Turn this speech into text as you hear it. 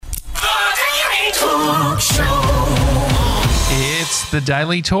the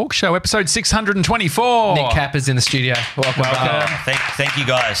Daily Talk Show, episode 624. Nick Capper's in the studio. Welcome. Thank you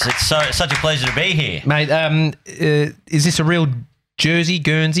guys. It's such a pleasure to be here, Mate, is this a real Jersey,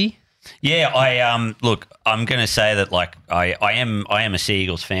 Guernsey? Yeah, look, I'm going to say that like I am a Sea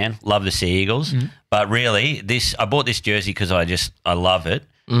Eagles fan. Love the Sea Eagles, but really I bought this jersey because I love it.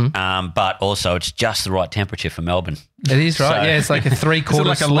 But also it's just the right temperature for Melbourne. It is, right? So, yeah, it's like a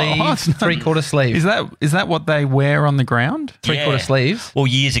three-quarter sleeve. Three-quarter sleeve. Is that what they wear on the ground? Three-quarter sleeves? Well,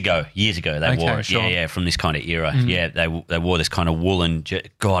 years ago they wore it. Sure. Yeah, from this kind of era. Yeah, they wore this kind of woolen.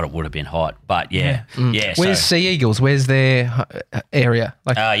 God, it would have been hot. But yeah. Where's Sea Eagles? Where's their area?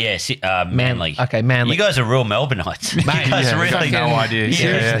 Like Manly. Okay, Manly. You guys are real Melbourneites. You guys really no idea.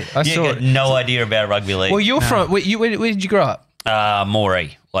 Seriously, I saw it. No idea about rugby league. Well, you're from. Where did you grow up?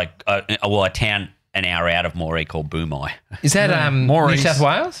 Moree, a town an hour out of Moree called Boomai. Is that New South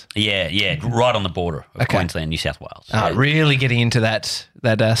Wales? Yeah, right on the border of Queensland, New South Wales. Really getting into that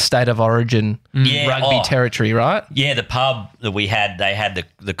state of origin rugby territory, right? Yeah, the pub that we had, they had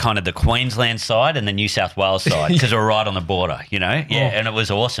the kind of the Queensland side and the New South Wales side because we're right on the border, you know? Yeah, and it was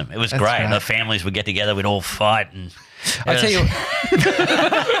awesome. It was great. The families would get together, we'd all fight and... I tell you,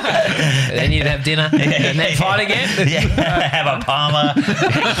 then you'd have dinner and then fight again. Have a Palmer,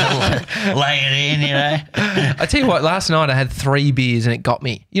 lay it in, you know. I tell you what, last night I had 3 beers and it got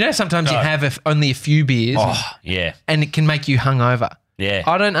me. You know, sometimes you have only a few beers, and it can make you hungover. Yeah,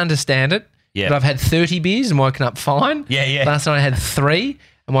 I don't understand it. Yeah, but I've had 30 beers and woken up fine. Yeah. Last night I had 3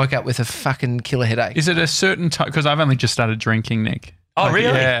 and woke up with a fucking killer headache. Is it a certain time? Because I've only just started drinking, Nick. Oh,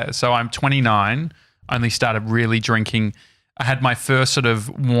 really? Yeah. So I'm 29. Only started really drinking. I had my first sort of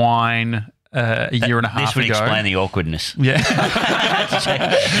wine a year and a half ago. This would explain the awkwardness. Yeah.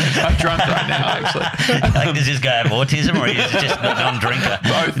 I'm drunk right now, actually. Like, does this guy have autism or is he just a non-drinker?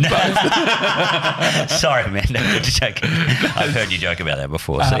 Both. Sorry, man. No, just joking. I've heard you joke about that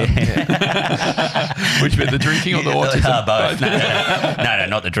before. So. Which bit, the drinking or the autism? Both. No,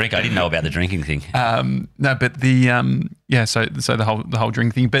 not the drink. I didn't know about the drinking thing. No, but the so the whole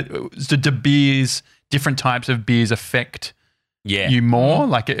drink thing. But do beers, different types of beers affect you more?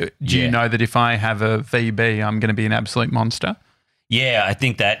 Like, do you know that if I have a VB, I'm going to be an absolute monster? Yeah, I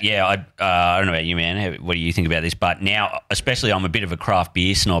think that, I don't know about you, man. What do you think about this? But now, especially, I'm a bit of a craft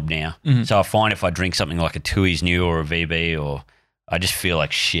beer snob now. So I find if I drink something like a Tooheys New or a VB, I just feel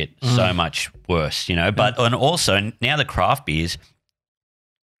like shit, so much worse, you know. But and also, now the craft beers...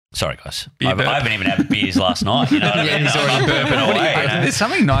 Sorry, guys. I haven't even had beers last night. You know what I mean? He's already burping away. There's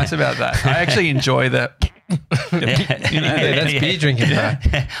something nice about that. I actually enjoy the... that's beer drinking, bro.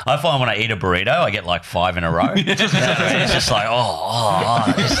 I find when I eat a burrito, I get like 5 in a row. It's just like,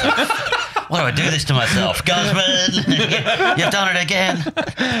 why do I do this to myself? Guzman, you've done it again.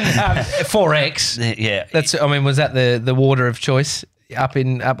 4X. Yeah. Was that the water of choice? Up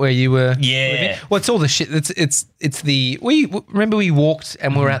where you were living? Well, it's all the shit. It's the... remember we walked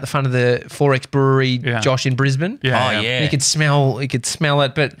and we were out the front of the 4X brewery, Josh, in Brisbane? Yeah. And you could smell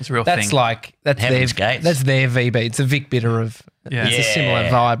it, but it's a real that's thing. That's their VB. It's a Vic bitter of... It's a similar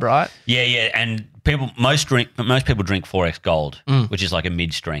vibe, right? Yeah. And most people drink 4X Gold, which is like a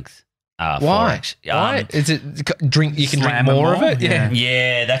mid-strength. Why? 4X. Why? Is it drink? You can drink more of it.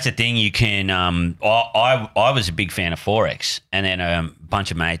 Yeah, that's the thing. You can. I was a big fan of 4X, and then a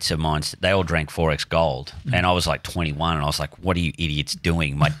bunch of mates of mine, they all drank 4X Gold, and I was like 21, and I was like, "What are you idiots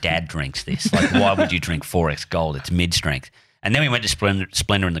doing? My dad drinks this. Like, why would you drink 4X Gold? It's mid strength." And then we went to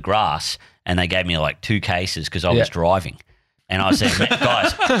Splendor in the Grass, and they gave me like 2 cases because I was driving. And I said,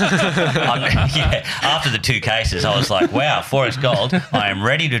 guys, after the 2 cases, I was like, wow, 4X Gold, I am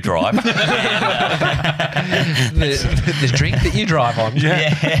ready to drive. And, the drink that you drive on.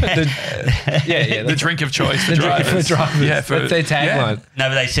 The drink of choice for drivers. Drink for drivers. Yeah, that's their tagline. No,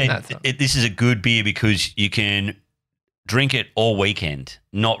 but they said this is a good beer because you can drink it all weekend,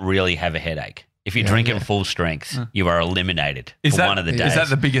 not really have a headache. If you drink it full strength, you are eliminated for one of the days. Is that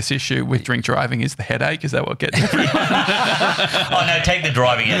the biggest issue with drink driving is the headache? Is that what gets everyone? Oh, no, take the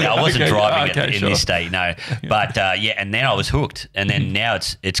driving out. I wasn't driving in this state, no. But, and then I was hooked. And then now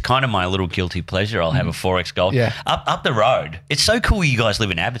it's kind of my little guilty pleasure. I'll have a 4X Gold. Yeah. Up the road. It's so cool you guys live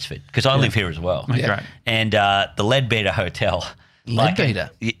in Abbotsford because I live here as well. Great. And the Leadbeater Hotel.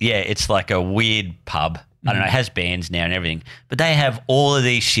 Leadbeater? It's like a weird pub. I don't know, it has bands now and everything, but they have all of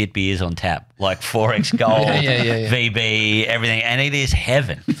these shit beers on tap, like 4X Gold, VB, everything, and it is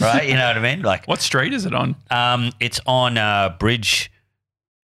heaven, right? You know what I mean? Like, what street is it on? It's on Bridge.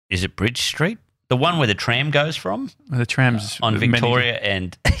 Is it Bridge Street? The one where the tram goes from? The tram's on Victoria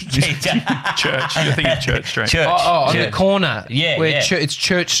and Church. You're thinking of Church Street. On the corner. Yeah. It's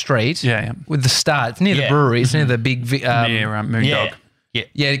Church Street. Yeah. With the start. It's near the brewery. It's near the big... near Moondog.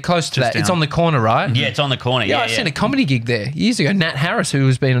 Yeah, close to that. down. It's on the corner, right? Yeah, it's on the corner. Yeah, I've seen a comedy gig there years ago. Nat Harris, who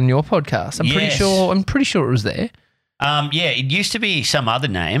has been on your podcast. I'm pretty sure it was there. It used to be some other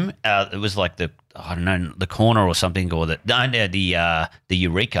name. It was like the corner or something, or the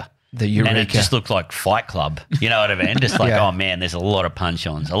Eureka. The Eureka. And it just looked like Fight Club. You know what I mean? Just like, oh man, there's a lot of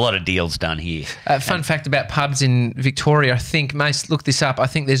punch-ons, a lot of deals done here. Fun fact about pubs in Victoria, I think, Mace, look this up, I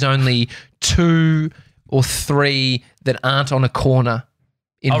think there's only 2 or 3 that aren't on a corner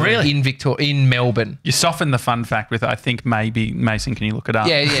in in Melbourne. You soften the fun fact with, I think maybe, Mason, can you look it up?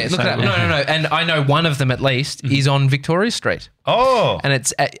 Yeah, look it up. No. And I know one of them at least is on Victoria Street. Oh. And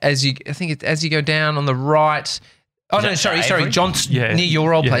it's as you go down on the right. Oh, no, sorry. Johnston, near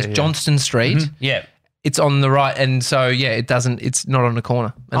your old place, Johnston Street. Mm-hmm. Yeah. It's on the right. And so, it's not on the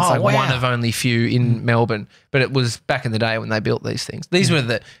corner. And it's one of only few in Melbourne. But it was back in the day when they built these things.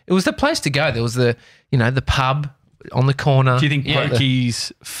 It was the place to go. There was the pub on the corner. Do you think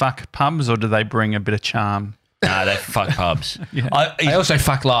pokies fuck pubs, or do they bring a bit of charm? No, they fuck pubs. They also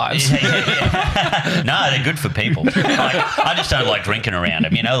fuck lives. No, they're good for people. I just don't like drinking around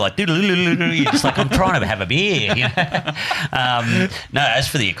them, like, you're just like, I'm trying to have a beer. No, as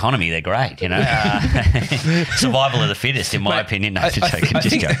for the economy, they're great, Survival of the fittest, in my opinion. No, I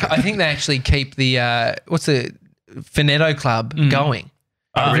think they actually keep the, what's the Finetto Club going.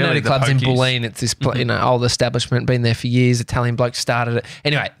 Oh, really? The club's in Bulleen. It's this old establishment, been there for years. Italian bloke started it.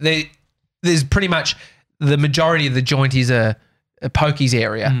 Anyway, there's pretty much the majority of the joint is a pokies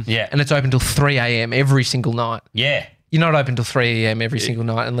area. Yeah. And it's open till 3 a.m. every single night. Yeah. You're not open till 3 a.m. every single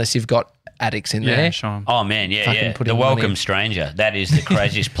night unless you've got addicts in there. Sure. Oh, man, yeah. The Welcome Stranger. That is the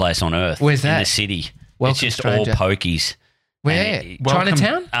craziest place on earth. Where's that? In the city. Welcome it's just Stranger. all pokies. Where?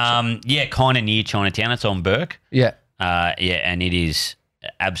 Chinatown? Kind of near Chinatown. It's on Burke. Yeah. And it is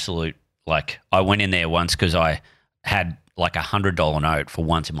absolute, like, I went in there once because I had like $100 note for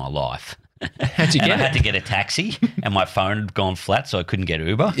once in my life. How'd you get it? I had to get a taxi and my phone had gone flat, so I couldn't get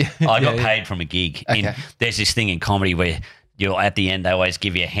Uber. I got paid from a gig. Okay. There's this thing in comedy where at the end, they always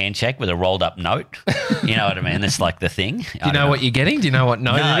give you a handshake with a rolled up note. You know what I mean? That's like the thing. Do you know what you're getting? Do you know what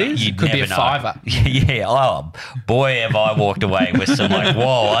note it is? It could be a $5. Yeah. Oh, boy, have I walked away with some like,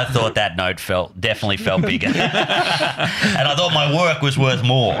 whoa, I thought that note definitely felt bigger. And I thought my work was worth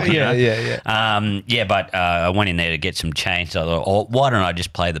more. Yeah. But I went in there to get some change. So I thought, why don't I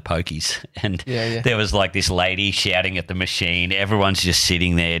just play the pokies? And there was like this lady shouting at the machine. Everyone's just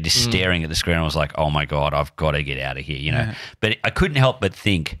sitting there, just staring at the screen. I was like, oh my God, I've got to get out of here, Yeah. But I couldn't help but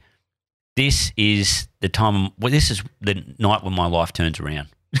think, this is the time. Well, this is the night when my life turns around.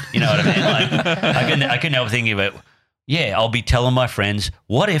 You know what I mean? Like, I couldn't help thinking about. Yeah, I'll be telling my friends,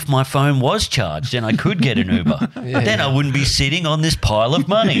 what if my phone was charged and I could get an Uber? Then I wouldn't be sitting on this pile of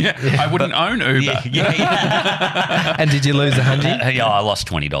money. I wouldn't own Uber. Yeah. And did you lose $100? Yeah, I lost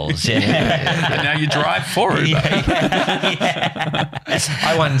 $20. And now you drive for Uber.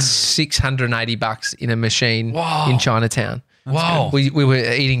 I won $680 in a machine in Chinatown. Wow. We were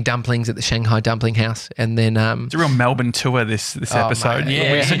eating dumplings at the Shanghai Dumpling House, and then it's a real Melbourne tour this episode. Mate.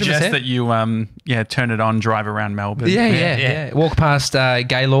 Yeah, we suggest 100%. that you turn it on, drive around Melbourne. Yeah. Walk past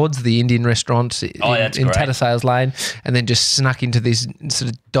Gaylord's, the Indian restaurant in Tattersales Lane, and then just snuck into this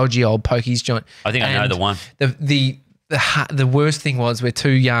sort of dodgy old pokies joint. I think I know the one. The worst thing was we're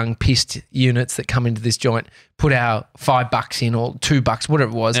 2 young pissed units that come into this joint, put our $5 in or $2,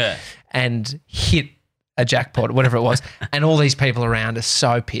 whatever it was, and hit a jackpot, whatever it was, and all these people around are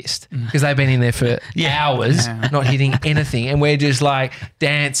so pissed because they've been in there for hours not hitting anything, and we're just like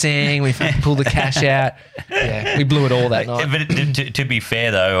dancing, we fucking pull the cash out. Yeah, we blew it all that night. But to be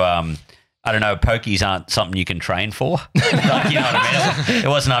fair though, I don't know, pokies aren't something you can train for. Like, you know what I mean? It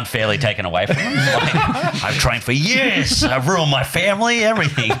wasn't unfairly taken away from them. Like, I've trained for years. I've ruined my family,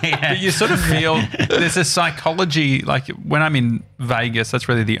 everything. But you sort of feel there's a psychology, like when I'm in Vegas, that's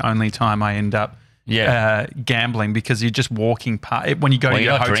really the only time I end up gambling, because you're just walking past when you go to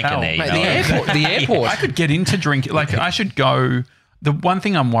your hotel. There, the airport. I could get into drinking. Like I should go. The one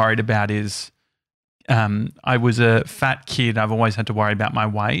thing I'm worried about is I was a fat kid. I've always had to worry about my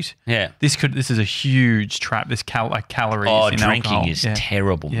weight. Yeah. This is a huge trap. This calories in drinking alcohol. is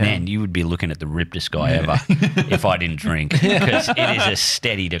terrible. Yeah. Man, you would be looking at the rippedest guy ever if I didn't drink, because it is a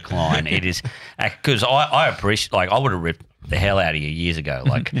steady decline. It is, because I appreciate, like, I would have ripped the hell out of you years ago.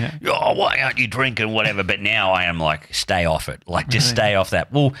 Like, oh, why aren't you drinking, whatever. But now I am like, stay off it. Like, just stay off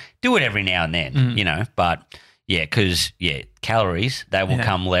that. Well, do it every now and then, you know. But, because, calories, they will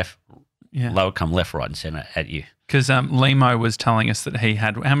come left. Yeah. They would come left, right and centre at you. Because Limo was telling us that he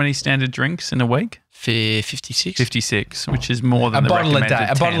had how many standard drinks in a week? 56. 56, which is more than the recommended 10.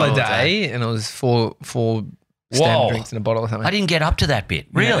 A bottle a day, and it was four standard drinks in a bottle or something. I didn't get up to that bit.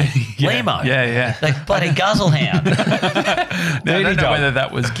 Really? Limo? Yeah. Like bloody guzzle hound. I don't know whether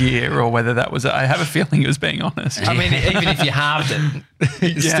that was gear or whether that was. I have a feeling it was being honest. I mean, even if you halved it,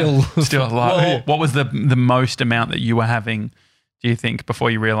 it's still like, what was the most amount that you were having, do you think,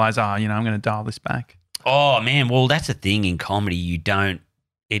 before you realize, I'm going to dial this back? Oh, man. Well, that's the thing in comedy.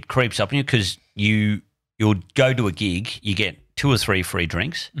 It creeps up on you because you'll go to a gig, you get 2 or 3 free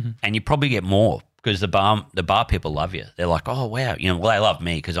drinks, and you probably get more because the bar people love you. They're like, oh, wow. They love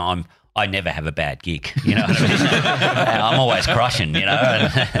me because I never have a bad gig. You know what I mean? I'm always crushing,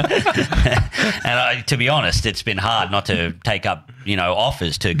 And to be honest, it's been hard not to take up,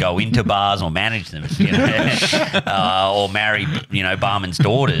 offers to go into bars or manage them, or marry, barman's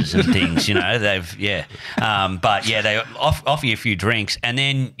daughters and things, they offer you a few drinks and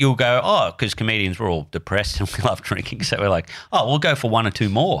then you'll go, because comedians were all depressed and we love drinking. So we're like, we'll go for 1 or 2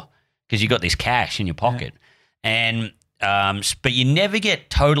 more because you got this cash in your pocket. And but you never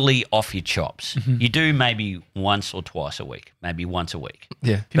get totally off your chops. You do maybe once or twice a week, maybe once a week.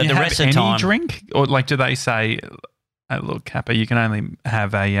 Yeah. But the rest of the time, drink, or like, do they say, look, Kappa, you can only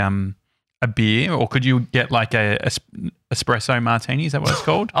have a beer, or could you get like a espresso martini? Is that what it's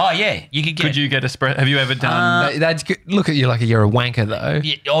called? Oh yeah, you could get. Could you get espresso? Have you ever done? That's good. Look at you like you're a wanker though.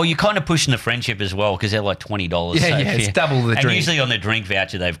 Yeah, you're kind of pushing the friendship as well because they're like $20. Yeah, it's double the drink. And usually on the drink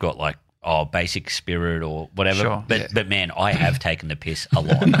voucher they've got like basic spirit or whatever. Sure. But man, I have taken the piss a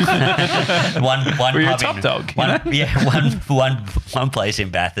lot. one you're pub a top dog. One place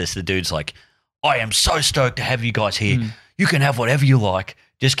in Bathurst, the dude's like, I am so stoked to have you guys here. You can have whatever you like.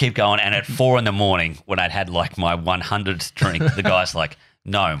 Just keep going. And at 4 a.m, when I'd had like my 100th drink, the guy's like,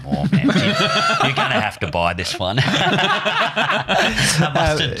 no more, man. You're going to have to buy this one.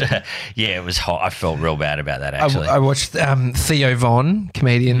 It was hot. I felt real bad about that, actually. I watched Theo Von,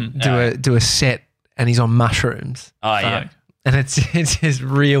 comedian, do a set, and he's on mushrooms. Oh, yeah. And it's just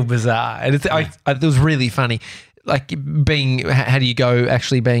real bizarre. And it was really funny. Like how do you go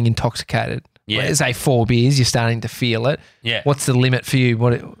actually being intoxicated? Yeah. Let's say 4 beers, you're starting to feel it. Yeah. What's the limit for you?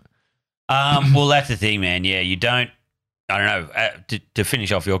 Well, that's the thing, man. Yeah, you don't. I don't know. To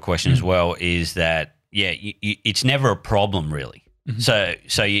finish off your question as well, is that it's never a problem really. So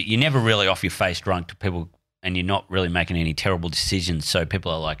you're never really off your face drunk to people, and you're not really making any terrible decisions. So people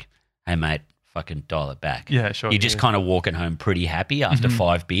are like, "Hey, mate, fucking dial it back." Yeah, sure. You're just kind of walking home pretty happy after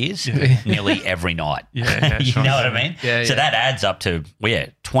 5 beers, nearly every night. Yeah, you know what I mean? Yeah, so that adds up to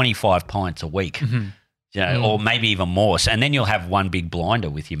 25 pints a week. Or maybe even more. So, and then you'll have one big blinder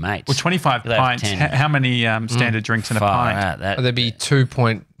with your mates. Well, 25 pints. How many standard drinks in a pint? There'd be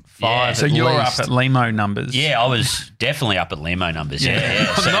 2.5. Yeah, so you're up at limo numbers. Yeah, I was definitely up at limo numbers.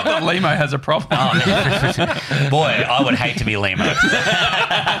 Yeah. So, not that limo has a problem. Boy, I would hate to be limo.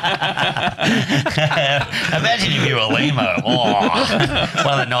 Imagine if you were limo.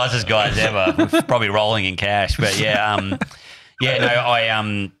 One of the nicest guys ever. Probably rolling in cash. But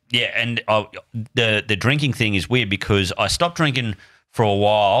the drinking thing is weird because I stopped drinking for a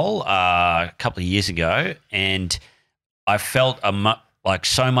while a couple of years ago, and I felt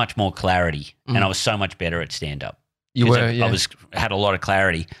so much more clarity, and I was so much better at stand up. I had a lot of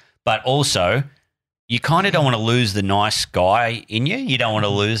clarity, but also you kind of don't want to lose the nice guy in you. You don't want to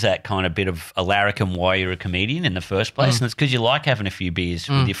lose that kind of bit of a larrikin why you're a comedian in the first place, and it's because you like having a few beers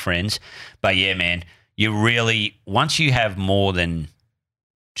with your friends. But yeah, man, you really once you have more than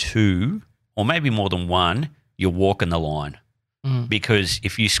 2 or maybe more than 1, you're walking the line. Because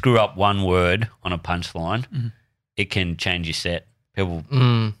if you screw up one word on a punchline, it can change your set. People,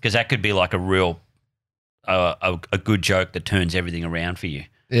 because that could be like a real, a good joke that turns everything around for you.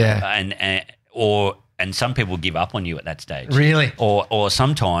 Yeah, and some people give up on you at that stage. Really, or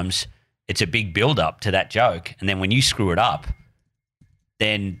sometimes it's a big build up to that joke, and then when you screw it up,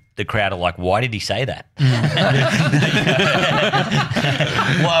 then the crowd are like, why did he say that?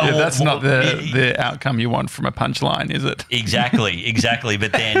 That's not the outcome you want from a punchline, is it? Exactly.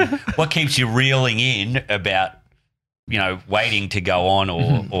 But then what keeps you reeling in about, waiting to go on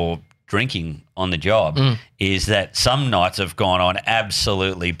or drinking on the job is that some nights have gone on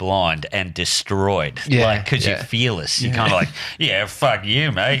absolutely blind and destroyed. Because you're fearless. You're kind of like, fuck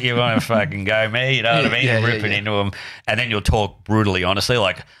you, mate. You want to fucking go me? You know what I mean? You're ripping into them. And then you'll talk brutally, honestly,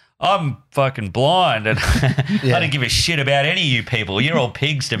 like, I'm fucking blind and I don't give a shit about any of you people. You're all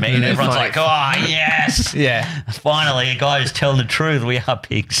pigs to me. And everyone's like, oh, yes. Yeah. Finally, a guy who's telling the truth. We are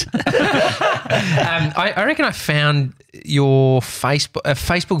pigs. I reckon I found your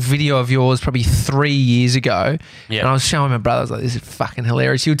Facebook video of yours probably 3 years ago. Yeah. And I was showing my brother, I was like, this is fucking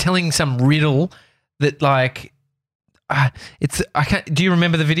hilarious. You were telling some riddle that it's I can't. Do you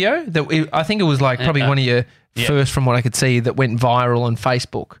remember the video? I think it was like probably one of your first, from what I could see, that went viral on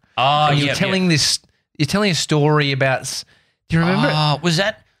Facebook. Oh, and you're telling this. You're telling a story about. Do you remember? Was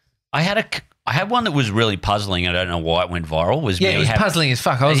that? I had one that was really puzzling. I don't know why it went viral. It was puzzling as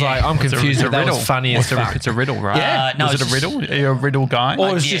fuck. I was like, I'm confused. That was funny as fuck. It's a riddle, right? Yeah. No, was it a riddle? Are you a riddle guy?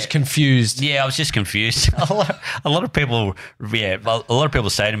 Or was just confused? Yeah, I was just confused. A lot of people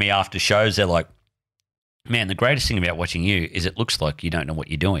say to me after shows, they're like, man, the greatest thing about watching you is it looks like you don't know what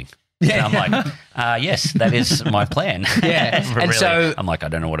you're doing. Yeah. And I'm like, yes, that is my plan. Yeah. And really, so I'm like, I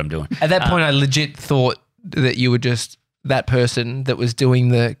don't know what I'm doing. At that point, I legit thought that you were just that person that was doing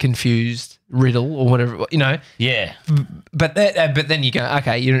the confused riddle or whatever, you know. Yeah. But then you go,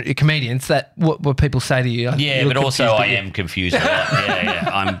 okay, you're a comedian. It's that what people say to you. Yeah, but also I am confused a lot.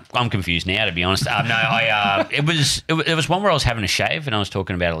 Yeah. I'm confused now, to be honest. No, it was one where I was having a shave and I was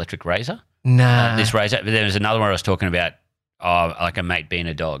talking about electric razor. Nah. This razor. But there was another one where I was talking about like a mate being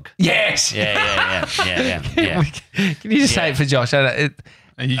a dog. Yes. Yeah. Can you just say it for Josh?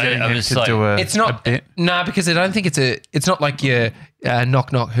 Are you getting him to do a bit? No, because I don't think it's not like your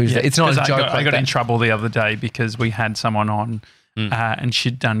knock who's it's not a joke. I got in trouble the other day because we had someone on and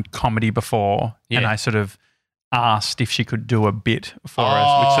she'd done comedy before and I sort of asked if she could do a bit for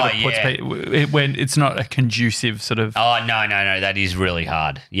us, which sort of puts people, when it's not a conducive sort of. Oh, no, that is really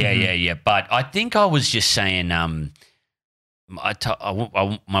hard. Yeah. But I think I was just saying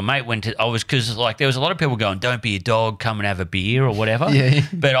my mate went to, because like there was a lot of people going, don't be a dog, come and have a beer or whatever. Yeah.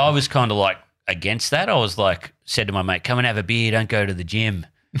 But I was kind of like against that. I was like, said to my mate, come and have a beer, don't go to the gym.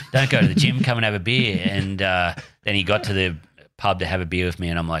 Don't go to the gym, come and have a beer. And then he got to the pub to have a beer with me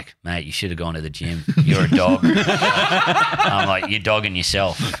and I'm like, mate, you should have gone to the gym. You're a dog. I'm like, you're dogging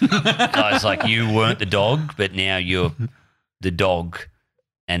yourself. I was like, you weren't the dog, but now you're the dog.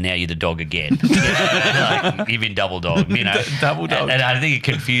 And now you're the dog again. Like, you've been double dog, you know. Double dog. And I think it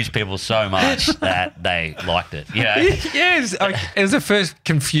confused people so much that they liked it, you know. Yeah, it was the first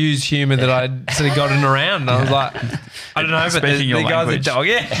confused humour that I'd sort of gotten around. I was like, I don't know, but the guy's a dog,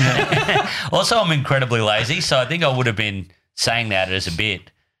 yeah. Also, I'm incredibly lazy, so I think I would have been saying that as a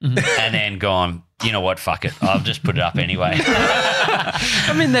bit and then gone, you know what, fuck it. I'll just put it up anyway.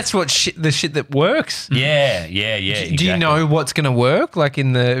 I mean, that's what the shit that works. Yeah, exactly. Do you know what's going to work, like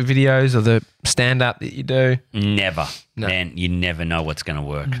in the videos or the stand-up that you do? Never. No. Man, you never know what's going to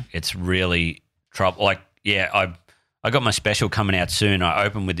work. It's really trouble. Like, I got my special coming out soon. I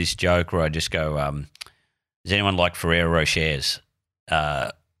open with this joke where I just go, does anyone like Ferrero Rochers?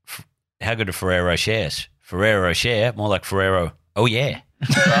 How good are Ferrero Rochers? Ferrero Rocher, more like Ferrero, oh yeah.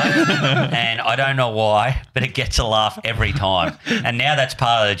 Right? And I don't know why, but it gets a laugh every time. And now that's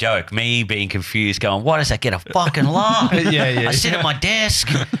part of the joke. Me being confused, going, why does that get a fucking laugh? Yeah. I sit at my desk,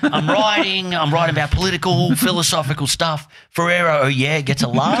 I'm writing about political, philosophical stuff. Ferrero, oh yeah, gets a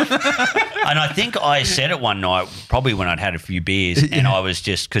laugh. And I think I said it one night, probably when I'd had a few beers, and I was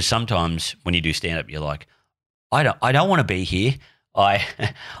just, because sometimes when you do stand-up, you're like, I don't want to be here. I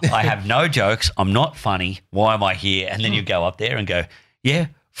have no jokes. I'm not funny. Why am I here? And then you go up there and go, yeah,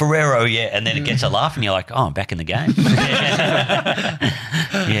 Ferrero, yeah. And then it gets a laugh and you're like, oh, I'm back in the game.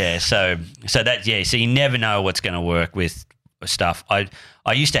 Yeah, so you never know what's going to work with stuff. I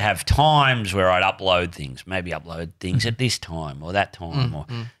used to have times where I'd upload things at this time or that time. Or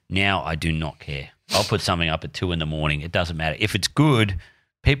now I do not care. I'll put something up at 2 a.m. It doesn't matter. If it's good,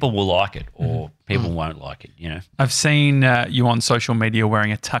 people will like it or people won't like it, you know. I've seen you on social media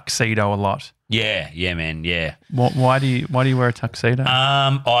wearing a tuxedo a lot. Yeah, man, yeah. Why do you wear a tuxedo?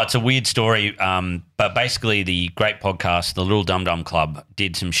 It's a weird story. But basically, the great podcast, the Little Dum Dum Club,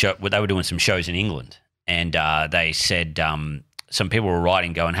 did some show. They were doing some shows in England, and they said some people were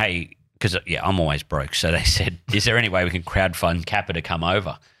writing, going, "Hey, because I'm always broke." So they said, "Is there any way we can crowdfund Kappa to come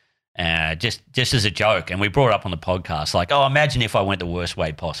over?" Just as a joke, and we brought it up on the podcast, like, oh, imagine if I went the worst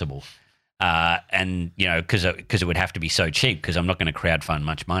way possible, and you know, because it would have to be so cheap, because I'm not going to crowdfund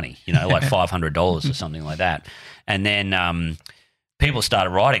much money, you know, like $500 or something like that. And then people started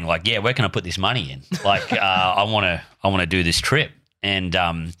writing, like, yeah, where can I put this money in? Like, I want to do this trip, and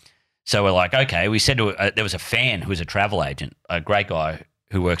so we're like, okay. We said there was a fan who was a travel agent, a great guy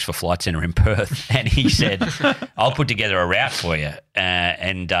who works for Flight Centre in Perth, and he said, I'll put together a route for you.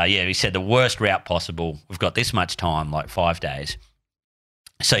 He said the worst route possible. We've got this much time, like 5 days.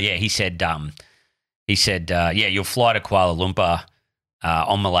 So, he said, you'll fly to Kuala Lumpur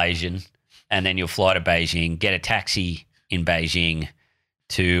on Malaysian, and then you'll fly to Beijing, get a taxi in Beijing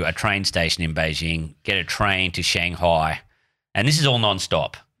to a train station in Beijing, get a train to Shanghai, and this is all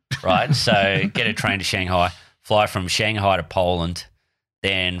non-stop, right? So get a train to Shanghai, fly from Shanghai to Poland,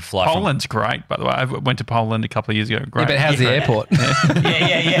 then fly Poland's great, by the way. I went to Poland a couple of years ago. Great. Yeah, but how's the airport?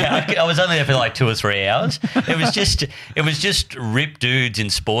 Yeah. I was only there for like 2 or 3 hours. It was just ripped dudes in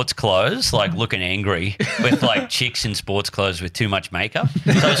sports clothes, like looking angry, with like chicks in sports clothes with too much makeup.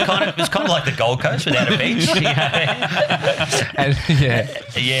 So it was kind of like the Gold Coast without a beach.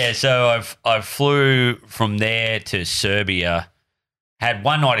 Yeah. So I flew from there to Serbia. Had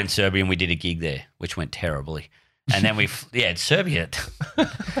one night in Serbia and we did a gig there, which went terribly. And then Serbia,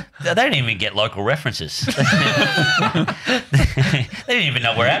 they don't even get local references. They didn't even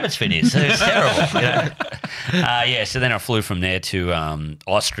know where Abbotsford is. So it's terrible. So then I flew from there to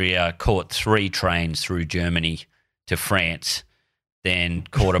Austria, caught 3 trains through Germany to France, then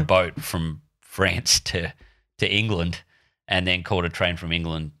caught a boat from France to England, and then caught a train from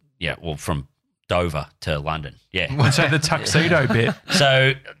England, from Dover to London. Yeah. So the Tuxedo bit.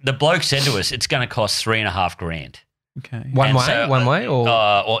 So the bloke said to us, it's going to cost $3,500. Okay. One way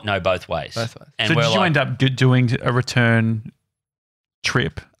or no, both ways. Both ways. And so did you end up doing a return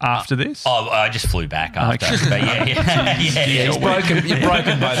trip after this? I just flew back after. Okay. But You're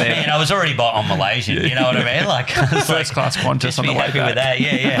broken by then. Man, I was already on Malaysian. You know what I mean? Like first class Qantas on the way happy back. with that.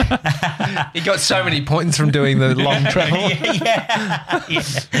 Yeah. You got so many points from doing the long travel. Yeah.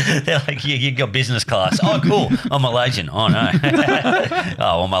 They're like, you got business class. Oh, cool. I'm Malaysian. Oh no.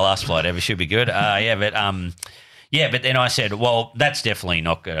 My last flight ever should be good. But then I said, well, that's definitely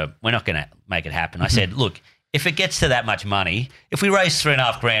we're not gonna make it happen. I said, look, if it gets to that much money, if we raise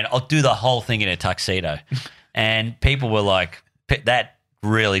 $3,500, I'll do the whole thing in a tuxedo. And people were like, that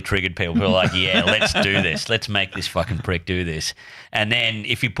really triggered people. People were like, yeah, let's do this. Let's make this fucking prick do this. And then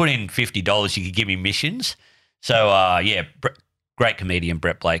if you put in $50, you could give me missions. So, great comedian,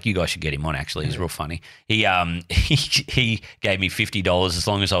 Brett Blake. You guys should get him on, actually. He's real funny. He gave me $50 as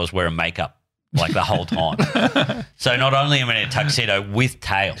long as I was wearing makeup. Like the whole time. So not only am I in a tuxedo with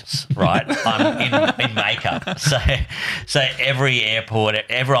tails, right? I'm in makeup. So every airport,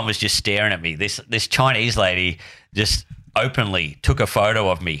 everyone was just staring at me. This Chinese lady just openly took a photo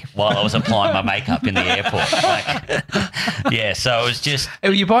of me while I was applying my makeup in the airport. So it was just.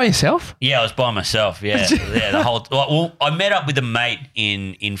 Were you by yourself? Yeah, I was by myself. Yeah. The whole. Well, I met up with a mate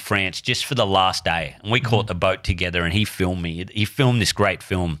in France just for the last day, and we caught the boat together, and he filmed me. He filmed this great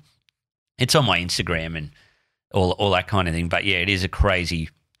film. It's on my Instagram and all that kind of thing. But, yeah, it is a crazy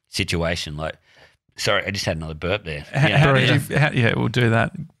situation. Like, sorry, I just had another burp there. We'll do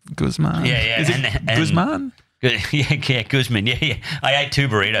that. Guzman. Yeah. Is it Guzman? Yeah, Guzman. Yeah. I ate 2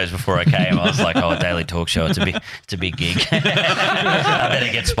 burritos before I came. I was like, daily talk show. It's a big gig. I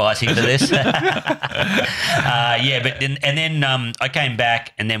better get spicy for this. But then I came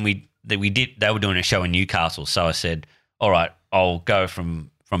back and then they were doing a show in Newcastle. So I said, all right, I'll go from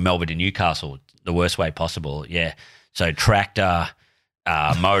Melbourne to Newcastle the worst way possible. Yeah. So tractor,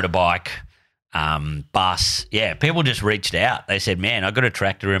 motorbike, bus. Yeah. People just reached out. They said, man, I got a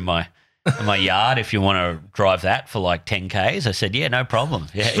tractor in my yard if you want to drive that for like 10 Ks. I said, yeah, no problem.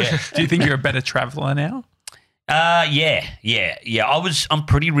 Yeah. Do you think you're a better traveller now? Yeah. I'm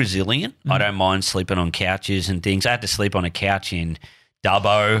pretty resilient. I don't mind sleeping on couches and things. I had to sleep on a couch in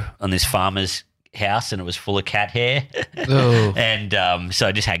Dubbo on this farmer's house and it was full of cat hair. And so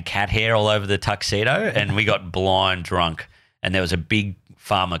I just had cat hair all over the tuxedo and we got blind drunk and there was a big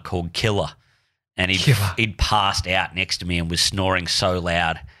farmer called Killer and he'd passed out next to me and was snoring so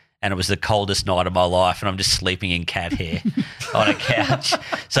loud and it was the coldest night of my life and I'm just sleeping in cat hair on a couch.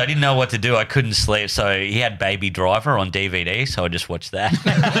 So I didn't know what to do. I couldn't sleep. So he had Baby Driver on DVD, so I just watched that.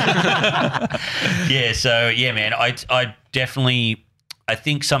 Man, I definitely – I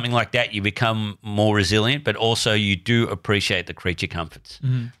think something like that, you become more resilient, but also you do appreciate the creature comforts.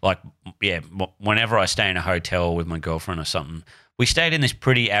 Like, whenever I stay in a hotel with my girlfriend or something, we stayed in this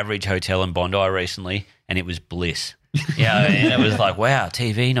pretty average hotel in Bondi recently, and it was bliss. And it was like, wow,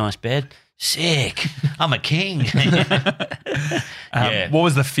 TV, nice bed, sick. I'm a king. What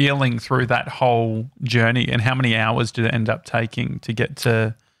was the feeling through that whole journey, and how many hours did it end up taking to get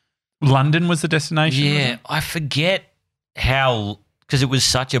to London? Was the destination? Yeah, I forget how. Because it was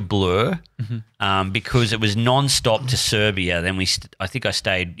such a blur, because it was non-stop to Serbia. Then I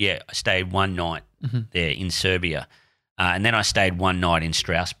stayed one night there in Serbia, and then I stayed one night in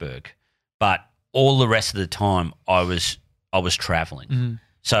Strasbourg. But all the rest of the time, I was traveling.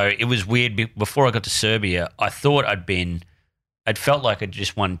 So it was weird. Before I got to Serbia, I thought I'd felt like I'd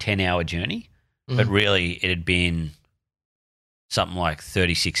just won 10-hour journey, but really it had been something like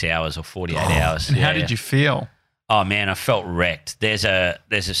 36 hours or 48 hours. And how did you feel? Oh man, I felt wrecked. There's a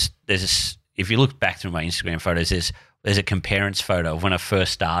if you look back through my Instagram photos, there's a comparison photo of when I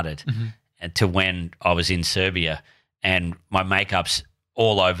first started and to when I was in Serbia, and my makeup's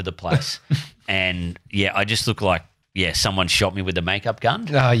all over the place. And, I just look like, someone shot me with a makeup gun,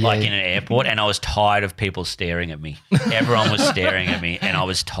 like in an airport, and I was tired of people staring at me. Everyone was staring at me, and I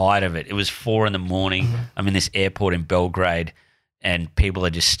was tired of it. It was 4 a.m. I'm in this airport in Belgrade, and people are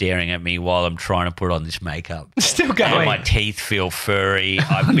just staring at me while I'm trying to put on this makeup. Still going. And my teeth feel furry.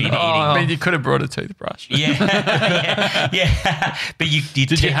 I've been eating. I mean, you could have brought a toothbrush. Yeah. But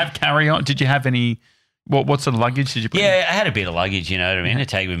did you have carry-on? Did you have any? What sort of luggage did you bring? Yeah, I had a bit of luggage, you know what I mean, to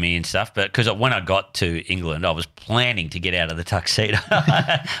take with me and stuff. But because when I got to England, I was planning to get out of the tuxedo.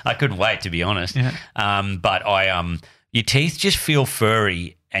 I couldn't wait, to be honest. Yeah. But your teeth just feel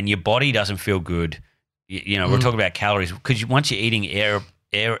furry and your body doesn't feel good. You know, we're talking about calories because once you're eating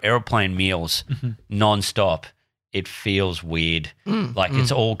aeroplane meals nonstop, it feels weird.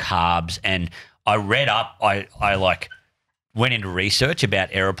 It's all carbs. And I read up, I went into research about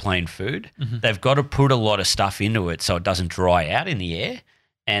aeroplane food. They've got to put a lot of stuff into it so it doesn't dry out in the air.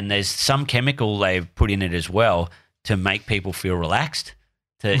 And there's some chemical they've put in it as well to make people feel relaxed.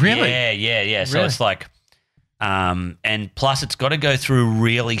 Really? Yeah. So Really? it's like, and plus it's got to go through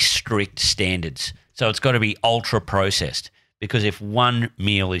really strict standards. So it's got to be ultra processed because if one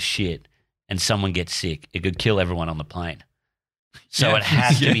meal is shit and someone gets sick, it could kill everyone on the plane. So it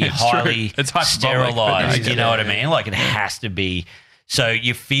has to be highly sterilized, you know what I mean? Like it has to be. So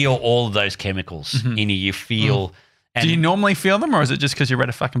you feel all of those chemicals in you. You feel. Do you normally feel them, or is it just because you read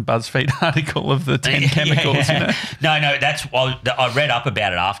a fucking BuzzFeed article of the 10 chemicals? You know? No. I read up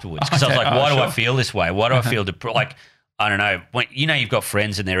about it afterwards because I was like, why do I feel this way? Why do I feel like? I don't know. When, you've got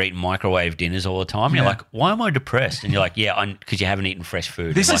friends and they're eating microwave dinners all the time. You're like, why am I depressed? And you're like, because you haven't eaten fresh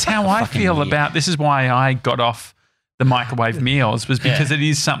food. This is how I feel about. This is why I got off the microwave meals was because it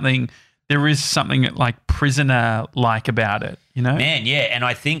is something. There is something like prisoner-like about it, you know? Man, yeah. And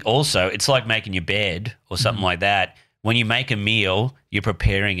I think also it's like making your bed or something like that. When you make a meal, you're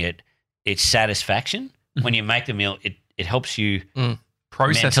preparing it. It's satisfaction. When you make the meal, it helps you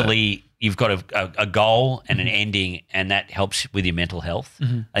process mentally. It. You've got a goal and an ending, and that helps with your mental health.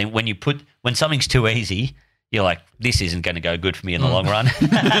 I think when something's too easy, you're like, this isn't going to go good for me in the long run. You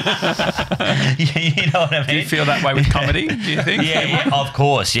know what I mean? Do you feel that way with comedy, do you think? Yeah, of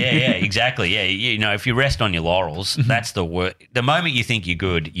course. Yeah, exactly. Yeah, if you rest on your laurels, that's the worst. The moment you think you're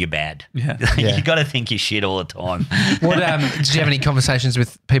good, you're bad. Yeah. You got to think you're shit all the time. What did you have any conversations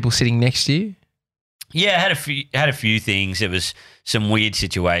with people sitting next to you? Yeah, I had a few things. It was some weird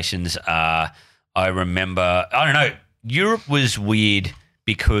situations. I remember, I don't know, Europe was weird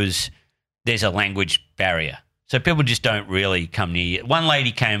because there's a language barrier. So people just don't really come near you. One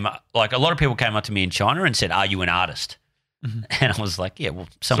lady a lot of people came up to me in China and said, "Are you an artist?" And I was like, yeah, well,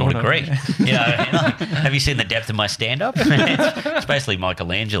 some would agree. Yeah. Have you seen the depth of my stand-up? It's basically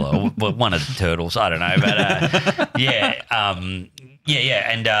Michelangelo, one of the turtles. I don't know. But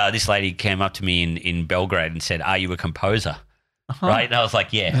And this lady came up to me in Belgrade and said, "Are you a composer?" Right? And I was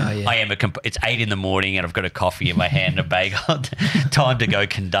like, I am it's 8 a.m. and I've got a coffee in my hand and a bagel. Time to go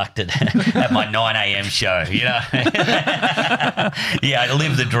conduct it at my 9 a.m. show, you know? I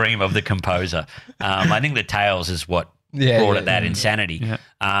live the dream of the composer. I think the Tales is what brought it that insanity. Yeah.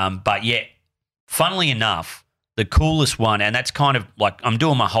 But funnily enough, the coolest one, and that's kind of like I'm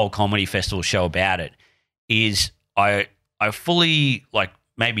doing my whole comedy festival show about it, is I fully like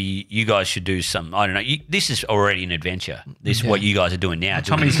maybe you guys should do some, I don't know, this is already an adventure. This is what you guys are doing now. Well,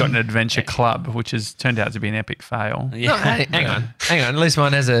 Tommy's got an adventure club, which has turned out to be an epic fail. Yeah. No, hang on. At least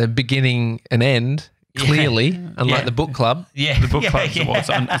mine has a beginning and end, clearly, unlike the book club. Yeah. The book club,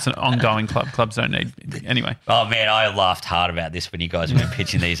 it's an ongoing club. Clubs don't need, anyway. Oh, man, I laughed hard about this when you guys were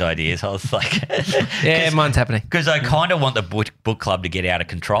pitching these ideas. I was like... mine's happening. Because I kind of want the book club to get out of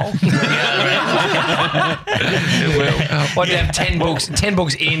control. It will. You have 10 books. 10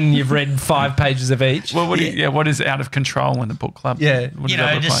 books in, you've read 5 pages of each. Well, what is out of control in the book club? Yeah. What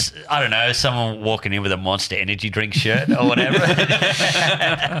just, like? I don't know, someone walking in with a Monster Energy drink shirt or whatever.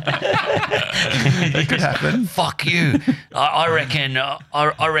 That could happen. Fuck you. I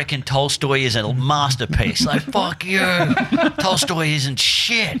reckon Tolstoy is a masterpiece. Like, fuck you. Tolstoy isn't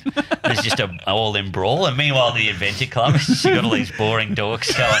shit. There's just an all-in brawl. And meanwhile, the Adventure Club, she got all these boring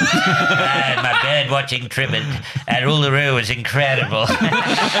dorks going, my bed watching Tribbett at Uluru is incredible.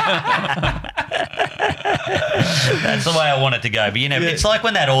 That's the way I want it to go. But, it's like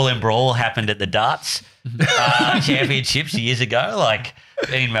when that all-in brawl happened at the darts championships years ago, like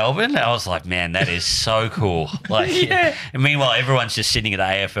in Melbourne. I was like, man, that is so cool. Like, and meanwhile, everyone's just sitting at the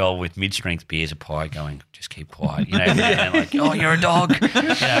AFL with mid-strength beers, a pie, going, just keep quiet. And like, oh, you're a dog.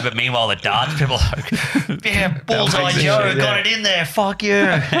 But meanwhile, the darts people are like, bullseye Joe, got it in there. Fuck you.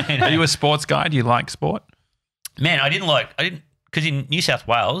 Are you a sports guy? Do you like sport? Man, I didn't because in New South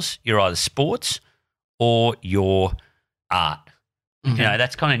Wales, you're either sports or you're art. You know,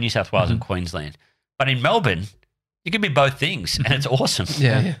 that's kind of New South Wales and Queensland. But in Melbourne, you can be both things, and it's awesome.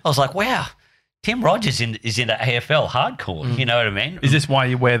 Yeah. I was like, wow, Tim Rogers is into AFL hardcore. You know what I mean? Is this why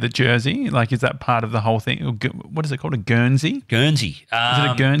you wear the jersey? Like, is that part of the whole thing? What is it called? A Guernsey? Guernsey. Is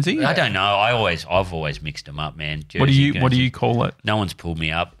it a Guernsey? I don't know. I've always mixed them up, man. What do you call it? No one's pulled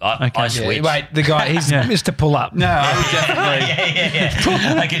me up. I switched. Yeah, wait, the guy, he's Mr. Pull Up. No, I would definitely. yeah.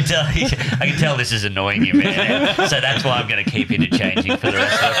 I can tell this is annoying you, man. So that's why I'm going to keep interchanging for the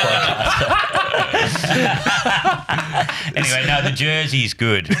rest of the podcast. Anyway, no, the jersey's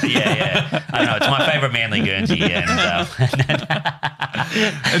good. Yeah. I know it's my favourite Manly Guernsey.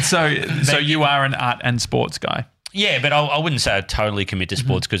 And so you are an art and sports guy. Yeah, but I wouldn't say I totally commit to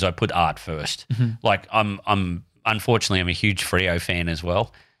sports because I put art first. Like I'm unfortunately I'm a huge Freo fan as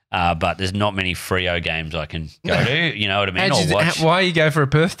well. But there's not many Freo games I can go to. You know what I mean? Or watch. Why you go for a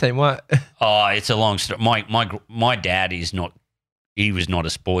Perth team? What? Oh, it's a long story. My dad is not. He was not a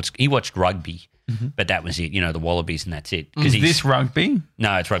sports. He watched rugby, but that was it. You know, the Wallabies, and that's it. Is this rugby?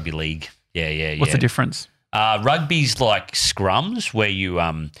 No, it's rugby league. Yeah. What's the difference? Rugby's like scrums where you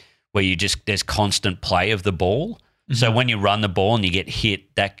just there's constant play of the ball. So when you run the ball and you get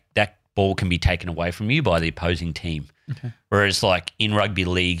hit, that ball can be taken away from you by the opposing team. Okay. Whereas like in rugby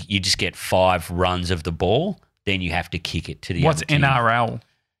league, you just get 5 runs of the ball, then you have to kick it to the What's other team. NRL?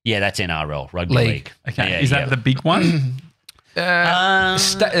 Yeah, that's NRL, rugby league. Okay, yeah, is that the big one?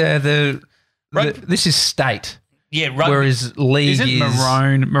 This is state. Yeah, rugby. Whereas league Isn't is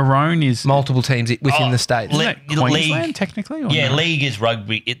Maroon is multiple teams within the state. Isn't that Queensland technically? Or yeah, no? league is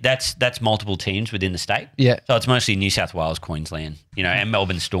rugby. That's multiple teams within the state. Yeah. So it's mostly New South Wales, Queensland, and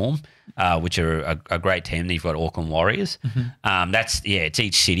Melbourne Storm, which are a great team. Then you've got Auckland Warriors. It's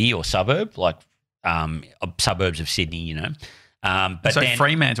each city or suburb, like suburbs of Sydney, But so then,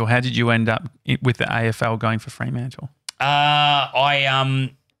 Fremantle, how did you end up with the AFL going for Fremantle?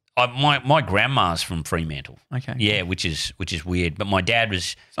 My grandma's from Fremantle. Okay. Yeah, which is weird. But my dad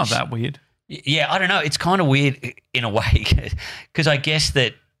was. It's not that weird. Yeah, I don't know. It's kind of weird in a way because I guess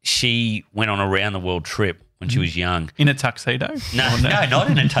that she went on a round the world trip when she was young. In a tuxedo? No, not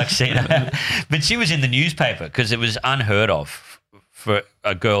in a tuxedo. But she was in the newspaper because it was unheard of for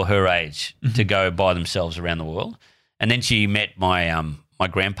a girl her age to go by themselves around the world. And then she met my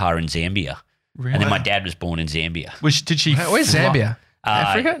grandpa in Zambia. Really? And then my dad was born in Zambia. Where's Zambia?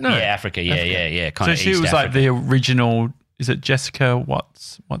 Africa? No. Yeah, Africa. Yeah. So she was like the original. Is it Jessica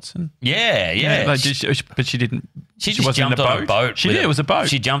Watson? Yeah. But she didn't. She just jumped on a boat. She did. It was a boat.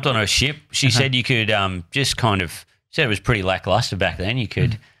 She jumped on a ship. She said you could just kind of said it was pretty lackluster back then. You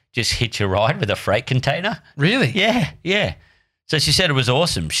could just hitch a ride with a freight container. Really? Yeah. So she said it was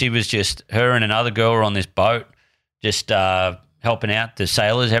awesome. She was just her and another girl were on this boat, just helping out the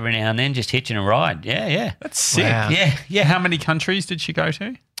sailors every now and then, just hitching a ride. Yeah. That's sick. Wow. Yeah. How many countries did she go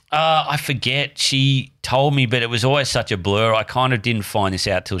to? I forget. She told me, but it was always such a blur. I kind of didn't find this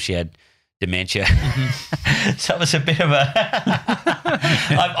out till she had dementia. So it was a bit of a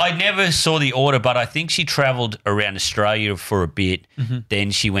I never saw the order, but I think she travelled around Australia for a bit.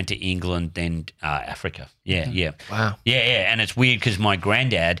 Then she went to England, then Africa. Yeah. Wow. Yeah. And it's weird because my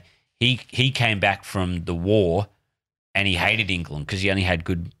granddad, he came back from the war and he hated England because he only had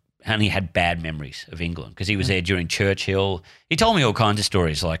bad memories of England because he was there during Churchill. He told me all kinds of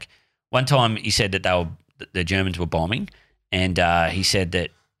stories. Like one time he said that the Germans were bombing, and he said that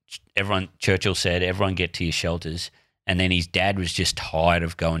Churchill said, everyone get to your shelters. And then his dad was just tired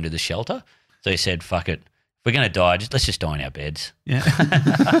of going to the shelter. So he said, fuck it. If we're going to die, let's just die in our beds. Yeah.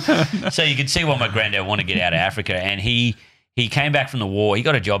 So you can see why my granddad wanted to get out of Africa. And he came back from the war. He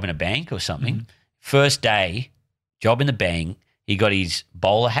got a job in a bank or something. First day, job in the bank, he got his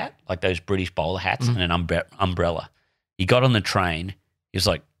bowler hat, like those British bowler hats, and an umbrella. He got on the train. He was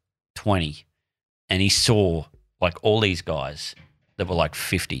like 20, and he saw like all these guys that were like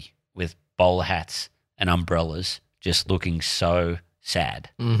 50 with bowler hats and umbrellas just looking so sad.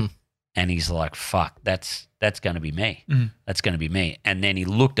 And he's like, fuck, that's going to be me. That's going to be me. And then he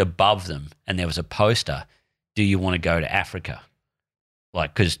looked above them, and there was a poster, do you want to go to Africa?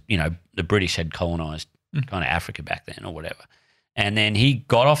 Like, because, the British had colonised kind of Africa back then or whatever. And then he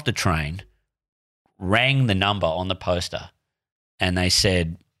got off the train, rang the number on the poster, and they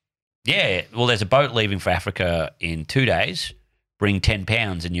said, yeah, well, there's a boat leaving for Africa in 2 days. Bring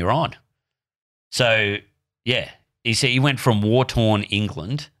 £10 and you're on. So, yeah, he said he went from war-torn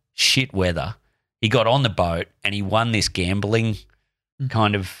England, shit weather. He got on the boat and he won this gambling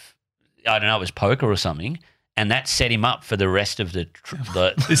kind of, I don't know, it was poker or something. And that set him up for the rest of the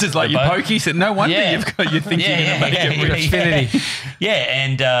This is like your pokey. So no wonder you think you're going to make it with Xfinity. Yeah,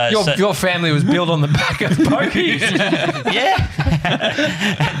 and your family was built on the back of pokies.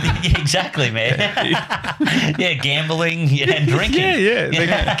 Exactly, man. Gambling and drinking.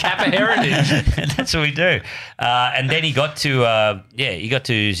 Kappa heritage. That's what we do. And then he got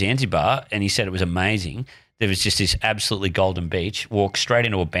to Zanzibar, and he said it was amazing. There was just this absolutely golden beach. Walked straight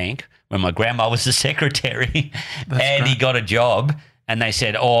into a bank when my grandma was the secretary, and he got a job. And they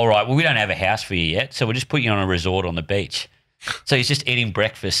said, all right, well, we don't have a house for you yet, so we'll just put you on a resort on the beach. So he's just eating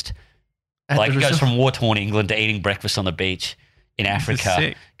breakfast. He goes from war-torn England to eating breakfast on the beach in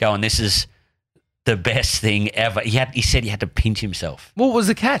Africa, going, this is the best thing ever. He said he had to pinch himself. What was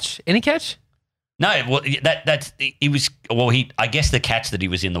the catch? Any catch? No, well, I guess the catch that he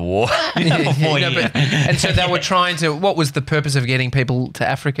was in the war. And so they were trying to, what was the purpose of getting people to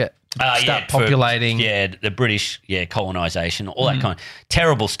Africa? Start populating. The British, colonisation, all that kind of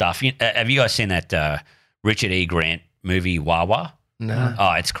terrible stuff. Have you guys seen that Richard E. Grant movie, Wawa? No.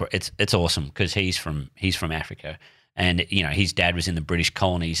 Oh, it's awesome because he's from Africa, and his dad was in the British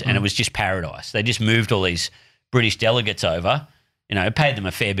colonies, and it was just paradise. They just moved all these British delegates over. Paid them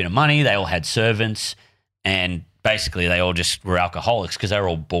a fair bit of money. They all had servants, and basically they all just were alcoholics because they were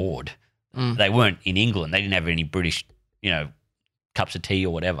all bored. They weren't in England. They didn't have any British, cups of tea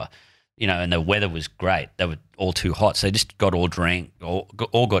or whatever, and the weather was great. They were all too hot. So they just got all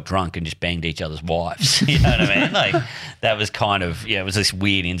got drunk and just banged each other's wives. You know what I mean? Like that was kind of, it was this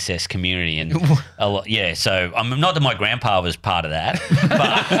weird incest community and a lot. Yeah. So I'm not that my grandpa was part of that,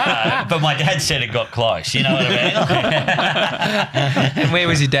 but my dad said it got close. You know what I mean? And where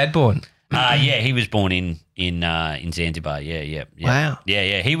was your dad born? He was born in Zanzibar. Yeah. Wow.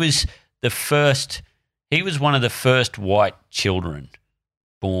 Yeah. He was one of the first white children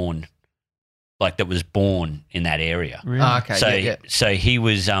born, like that was born in that area. Really? Okay. So he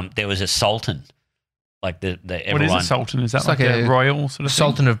was. There was a sultan, like the everyone. What is a sultan? Is that like a royal sort of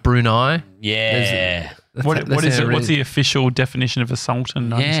sultan thing? Of Brunei? Yeah. What is it? What's the official definition of a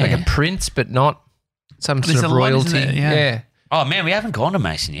sultan? It's like a prince, but not some sort of royalty. Yeah. Oh man, we haven't gone to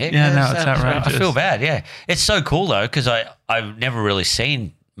Mason yet. Yeah, no, it's outrageous. I feel bad. Yeah, it's so cool though because I've never really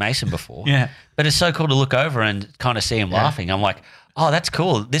seen Mason before. Yeah, but it's so cool to look over and kind of see him laughing. I'm like, oh, that's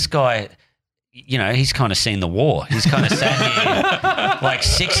cool. This guy, he's kind of seen the war. He's kind of sat here like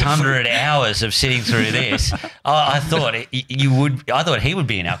 600 hours of sitting through this. I thought he would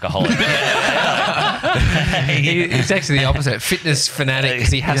be an alcoholic. It's actually the opposite. Fitness fanatic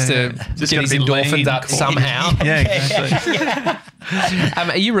because he has to get his endorphins up somehow. Yeah, exactly.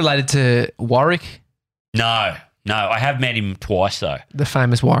 Are you related to Warwick? No. I have met him twice though. The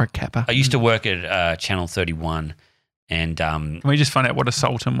famous Warwick Kappa. I used to work at Channel 31. And can we just find out what a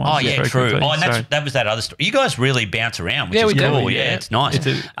sultan was? Oh yeah, true. Oh, and that was that other story. You guys really bounce around, which is cool. Yeah, it's nice.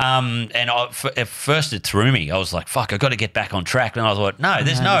 And at first it threw me. I was like, "Fuck, I got to get back on track." And I thought, "No,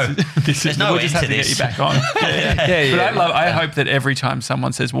 there's no end to this." To get you back on. Yeah. But I hope that every time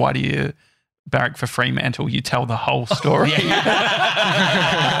someone says, "Why do you barrack for Fremantle?" you tell the whole story. Fucking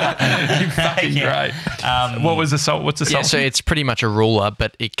great. What's a sultan? Yeah, so it's pretty much a ruler,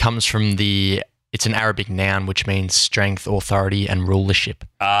 but it comes from it's an Arabic noun which means strength, authority, and rulership.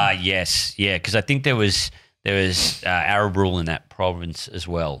 Yes. Yeah, because I think there was Arab rule in that province as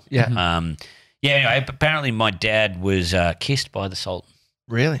well. Yeah. Anyway, apparently my dad was kissed by the Sultan.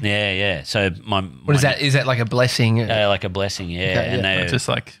 Really? Yeah. So what is that? Is that like a blessing? Like a blessing, yeah. Okay, and they just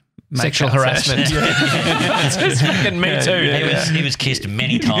like sexual harassment. It's just fucking me too. He was kissed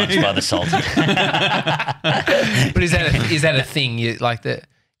many times by the Sultan. But is that a thing?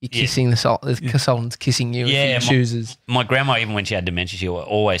 You're kissing the Sultan's kissing you if he chooses. My grandma, even when she had dementia, she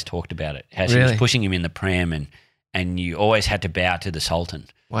always talked about it. How she was pushing him in the pram and you always had to bow to the Sultan.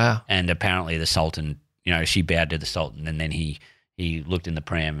 Wow. And apparently the Sultan, she bowed to the Sultan and then he looked in the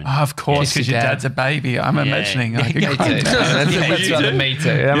pram. And, of course, because your dad's a baby. I'm imagining. Me too. That's me too.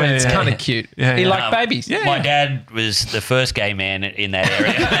 I mean, it's kind of cute. Yeah, he liked babies. Yeah. My dad was the first gay man in that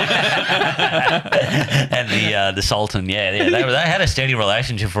area. And the Sultan, they had a steady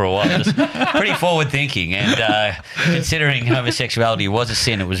relationship for a while. It was pretty forward thinking. And considering homosexuality was a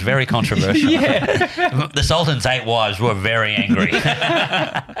sin, it was very controversial. The Sultan's 8 wives were very angry.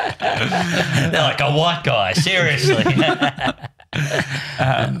 They're like, a white guy, seriously.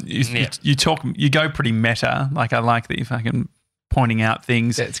 You go pretty meta. Like I like that you're fucking pointing out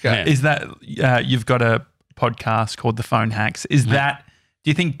things. That's great. Is that you've got a podcast called The Phone Hacks? Is that? Do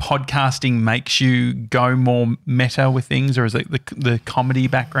you think podcasting makes you go more meta with things, or is it the comedy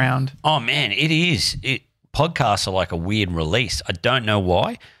background? Oh man, it is. Podcasts are like a weird release. I don't know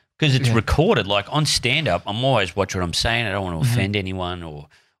why, because it's recorded. Like on stand-up, I'm always watch what I'm saying. I don't want to offend anyone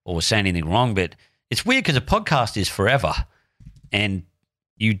or say anything wrong, but it's weird because a podcast is forever and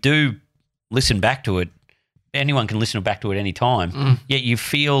you do listen back to it. Anyone can listen back to it any time, yet you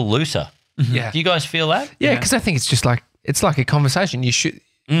feel looser. Yeah. Do you guys feel that? Yeah, because I think it's just like a conversation. You should,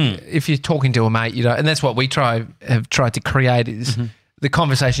 if you're talking to a mate, and that's what we have tried to create is the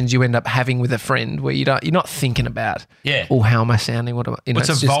conversations you end up having with a friend where you're not thinking about, how am I sounding? What am I?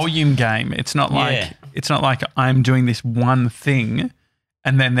 It's a volume game. It's not like I'm doing this one thing,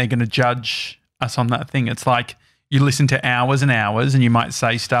 and then they're going to judge us on that thing. It's like you listen to hours and hours, and you might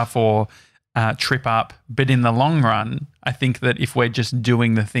say stuff or trip up, but in the long run, I think that if we're just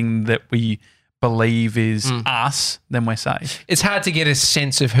doing the thing that we believe is us, then we're safe. It's hard to get a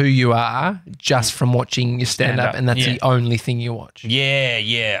sense of who you are just from watching your stand-up, and that's the only thing you watch.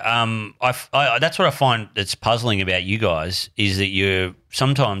 Yeah. I that's what I find that's puzzling about you guys is that you're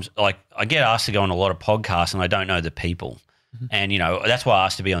sometimes, like, I get asked to go on a lot of podcasts and I don't know the people. And, that's why I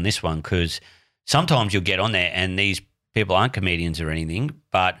asked to be on this one, because sometimes you'll get on there and these people aren't comedians or anything,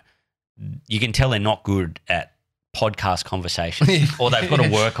 but you can tell they're not good at podcast conversation or they've got to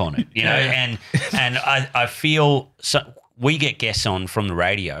work on it, and I feel we get guests on from the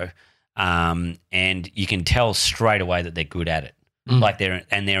radio and you can tell straight away that they're good at it. Like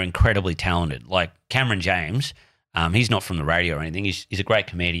they're incredibly talented. Like Cameron James, he's not from the radio or anything. He's a great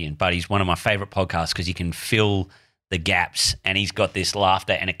comedian, but he's one of my favorite podcasts because he can fill the gaps and he's got this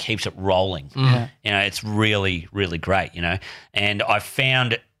laughter and it keeps it rolling. It's really, really great, and I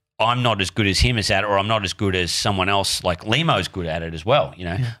found I'm not as good as him as that, or I'm not as good as someone else. Like Lemo's good at it as well,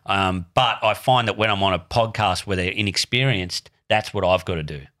 But I find that when I'm on a podcast where they're inexperienced, that's what I've got to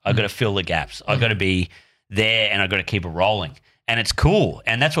do. I've got to fill the gaps. I've got to be there and I've got to keep it rolling. And it's cool.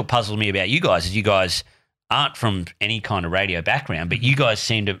 And that's what puzzles me about you guys is you guys aren't from any kind of radio background, but you guys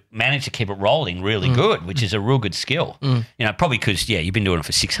seem to manage to keep it rolling really good, which is a real good skill. Probably because, you've been doing it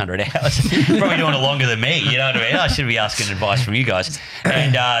for 600 hours. Probably doing it longer than me, you know what I mean? I should be asking advice from you guys.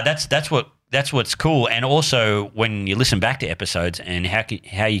 And that's what's cool. And also when you listen back to episodes and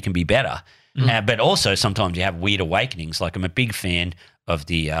how you can be better. But also sometimes you have weird awakenings. Like I'm a big fan of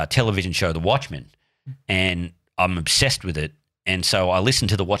the television show The Watchmen, and I'm obsessed with it. And so I listened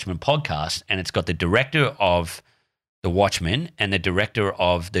to the Watchmen podcast, and it's got the director of the Watchmen and the director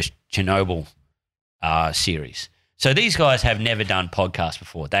of the Chernobyl series. So these guys have never done podcasts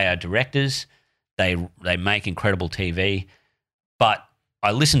before. They are directors. They make incredible TV. But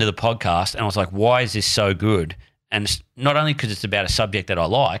I listened to the podcast, and I was like, why is this so good? And it's not only because it's about a subject that I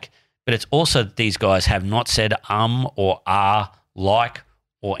like, but it's also that these guys have not said or like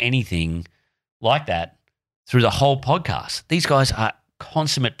or anything like that through the whole podcast. These guys are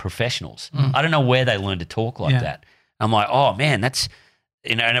consummate professionals. I don't know where they learned to talk like that. I'm like, oh man, that's,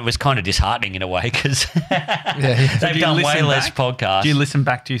 and it was kind of disheartening in a way because they've done way less podcasts. Do you listen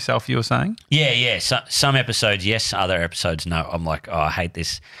back to yourself, you were saying? Yeah. So, some episodes, yes. Other episodes, no. I'm like, oh, I hate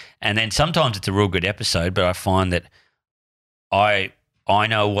this. And then sometimes it's a real good episode, but I find that I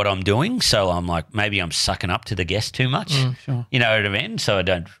know what I'm doing. So I'm like, maybe I'm sucking up to the guest too much. Sure. You know what I mean? So I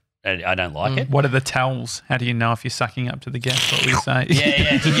don't like it. What are the tells? How do you know if you're sucking up to the guest? What we say?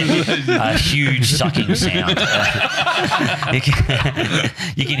 A huge sucking sound.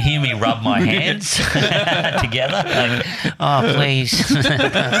 You can hear me rub my hands together. Like, oh, please,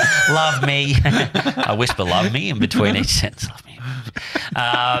 love me. I whisper, love me in between each sentence. Love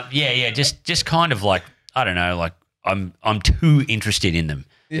me. Just kind of like, I don't know, like I'm too interested in them.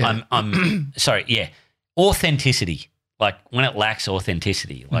 I'm sorry. Yeah, authenticity. Like when it lacks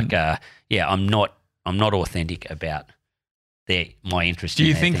authenticity, like I'm not authentic about my interest. Do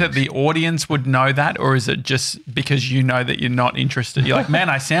you think that the audience would know that, or is it just because you know that you're not interested? You're like, man,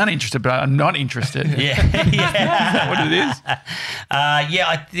 I sound interested, but I'm not interested. Yeah. Is that what it is?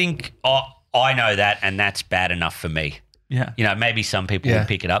 I think I know that, and that's bad enough for me. Yeah. Maybe some people would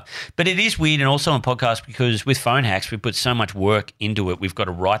pick it up. But it is weird, and also on podcasts, because with phone hacks, we put so much work into it. We've got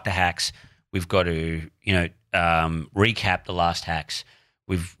to write the hacks. We've got to, recap the last hacks.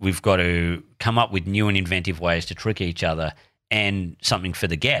 We've got to come up with new and inventive ways to trick each other and something for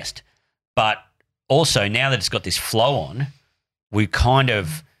the guest. But also now that it's got this flow on,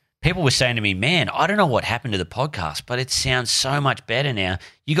 people were saying to me, man, I don't know what happened to the podcast, but it sounds so much better now.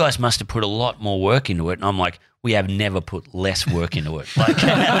 You guys must have put a lot more work into it. And I'm like, we have never put less work into it. Like,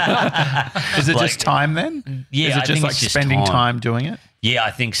 is it just time then? Yeah, is it just like spending time doing it? Yeah,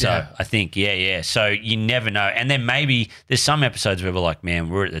 I think so. Yeah. I think, yeah. So you never know. And then maybe there's some episodes where we're like, man,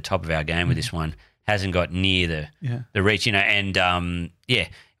 we're at the top of our game with this one. Hasn't got near the reach, And,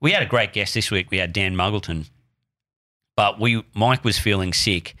 we had a great guest this week. We had Dan Muggleton. But Mike was feeling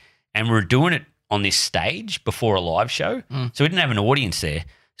sick and we were doing it on this stage before a live show. So we didn't have an audience there.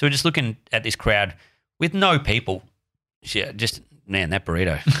 So we're just looking at this crowd with no people. Yeah, just, man, that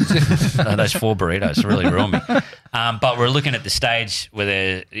burrito. Those 4 burritos really ruined me. But we're looking at the stage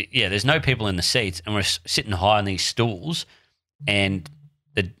where there's no people in the seats, and we're sitting high on these stools, and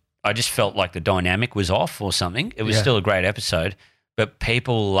I just felt like the dynamic was off or something. It was still a great episode, but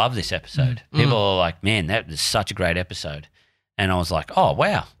people love this episode. People are like, man, that was such a great episode. And I was like, oh,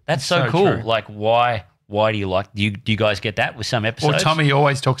 wow, that's so cool. True. Like, why do you like, do you guys get that with some episodes? Well, Tommy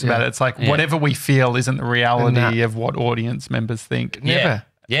always talks about it. It's like whatever we feel isn't the reality of what audience members think. Never.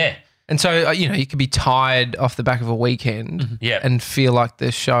 Yeah. And so, you could be tired off the back of a weekend and feel like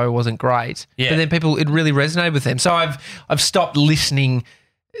the show wasn't great. Yeah. But then it really resonated with them. So I've stopped listening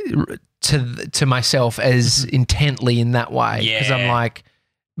to myself as intently in that way, because I'm like,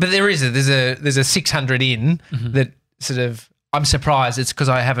 but there's a 600 in that sort of, I'm surprised it's because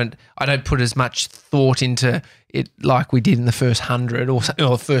I don't put as much thought into it like we did in the first 100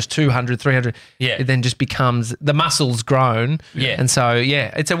 or first 200, 300. Yeah. It then just becomes, the muscle's grown. Yeah. And so,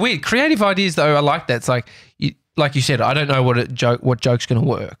 it's a weird, creative ideas though. I like that. It's like you said, I don't know what joke's going to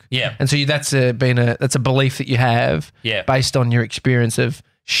work. Yeah. And so that's a belief that you have based on your experience of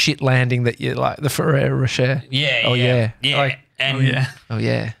shit landing that you like the Ferrero Rocher. Yeah. Oh yeah. Yeah. Like,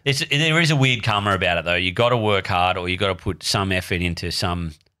 there is a weird karma about it though. You got to work hard, or you got to put some effort into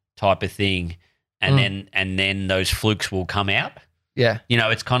some type of thing, and then those flukes will come out. Yeah.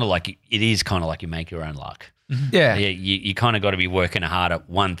 It's kind of like it is kind of like you make your own luck. Yeah. You kind of got to be working hard at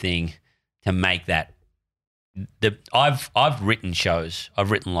one thing to make that. I've written shows. I've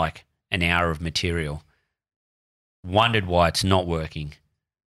written like an hour of material. Wondered why it's not working,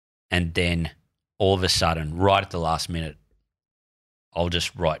 and then all of a sudden, right at the last minute, I'll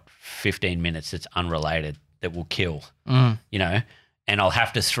just write 15 minutes that's unrelated that will kill, and I'll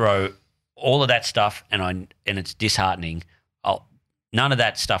have to throw all of that stuff, and it's disheartening. None of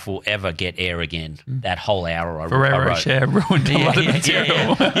that stuff will ever get air again. That whole hour I wrote. Share ruined a lot of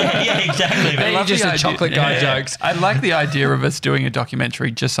material. Yeah, exactly. I love just the chocolate guy jokes. I like the idea of us doing a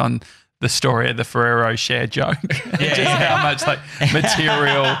documentary just on the story of the Ferrero share joke. How much like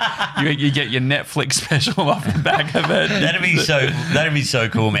material you get your Netflix special off the back of it. That'd be so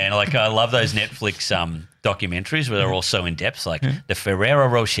cool, man. Like I love those Netflix documentaries where they're all so in depth. Like the Ferrero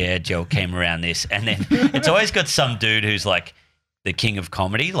Rocher joke came around this, and then it's always got some dude who's like the king of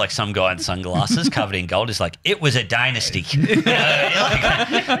comedy, like some guy in sunglasses covered in gold, is like, it was a dynasty.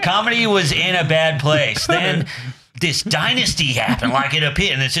 Comedy was in a bad place. Then this dynasty happened, like it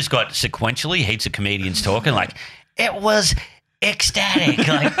appeared, and it's just got sequentially heaps of comedians talking, like it was ecstatic,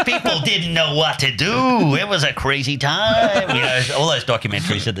 like people didn't know what to do. It was a crazy time. All those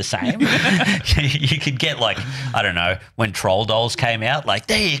documentaries are the same. You could get like, I don't know, when Troll Dolls came out, like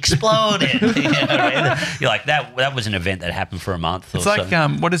they exploded. You're like that was an event that happened for a month. It's like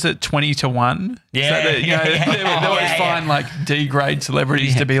what is it, 20-1? Yeah, they always find like D-grade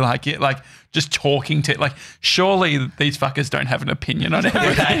celebrities to be like just talking to, like, surely these fuckers don't have an opinion on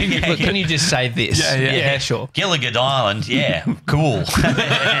everything. Look, can you just say this? Yeah, sure. Gilligan Island, cool. It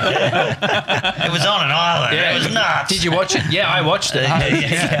was on an island. It was nuts. Did you watch it? Yeah, I watched it.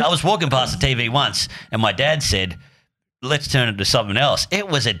 I was walking past the TV once, and my dad said, let's turn it to something else. It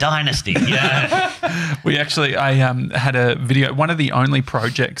was a dynasty. I had a video, one of the only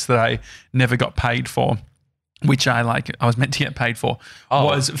projects that I never got paid for, which I was meant to get paid for,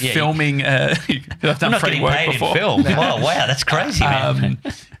 was filming. I've done free work before. In film. Oh, wow, that's crazy, man.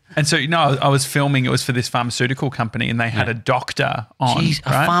 And so, I was filming. It was for this pharmaceutical company, and they had a doctor on. Jeez,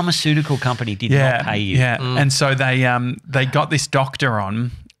 a pharmaceutical company did not pay you. Yeah, and so they got this doctor on,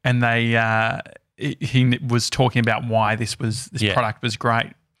 and he was talking about why this product was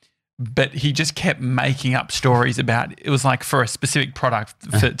great. But he just kept making up stories about, it was like for a specific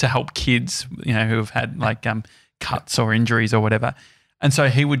product to help kids, who have had like cuts or injuries or whatever. And so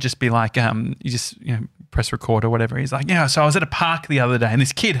he would just be like, you just press record or whatever. He's like, so I was at a park the other day and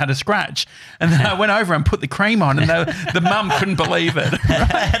this kid had a scratch, and then I went over and put the cream on, and the mum couldn't believe it.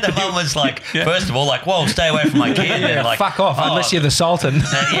 Right? The mum was like, first of all, like, whoa, stay away from my kid. And like, fuck off, unless you're the Sultan.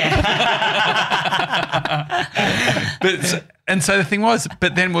 And so the thing was,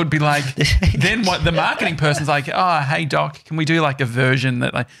 but then would be like, then what the marketing person's like, oh, hey doc, can we do like a version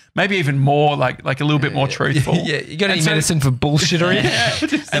that like maybe even more like a little bit more truthful? Yeah, you got any medicine for bullshittery?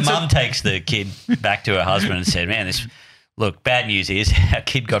 The mum takes the kid back to her husband and said, man, look, bad news is our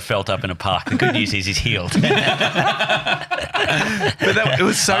kid got felt up in a park. The good news is he's healed. But it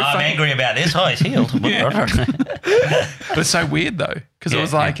was so I'm funny. angry about this. Oh, he's healed. It was so weird though, because it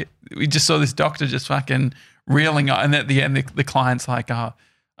was like we just saw this doctor just fucking reeling on, and at the end the client's like, oh,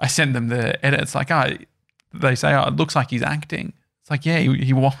 I send them the edit. It's like, they say, it looks like he's acting. It's like, yeah, he was.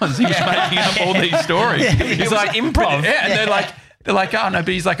 He was making up all these stories. He's like improv. Yeah, and they're like, oh no, but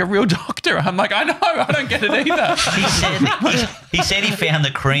he's like a real doctor. I'm like, I know, I don't get it either. He said he found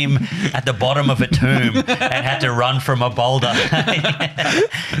the cream at the bottom of a tomb and had to run from a boulder.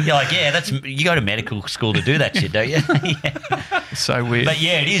 You're like, yeah, you go to medical school to do that shit, don't you? Yeah. So weird. But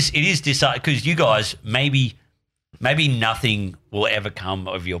yeah, it is disheartening because you guys maybe nothing will ever come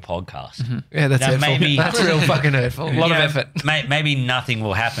of your podcast. Mm-hmm. Yeah, that's hurtful. That's real fucking hurtful. A lot of effort. Maybe nothing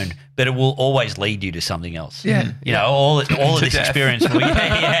will happen, but it will always lead you to something else. Yeah. You know, all of this death. experience.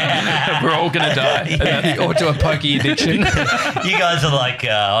 We're all going to die. Or to a pokey addiction. You guys are like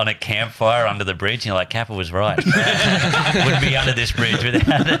on a campfire under the bridge. And you're like, Kappa was right. Wouldn't be under this bridge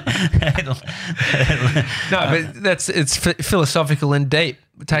without it. No, but it's philosophical and deep.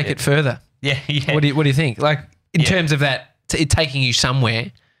 Take it further. Yeah. What do you think? Like in terms of that, it taking you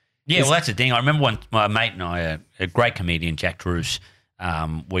somewhere. Yeah, well, that's the thing. I remember when my mate and I, a great comedian, Jack Drews,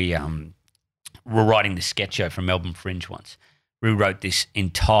 we were writing this sketch show for Melbourne Fringe once. We wrote this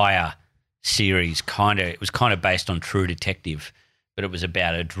entire series, it was kind of based on True Detective, but it was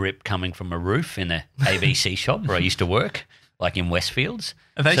about a drip coming from a roof in the ABC shop where I used to work, like in Westfields.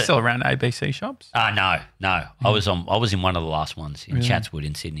 Are they still around ABC shops? No. I was in one of the last ones in Chatswood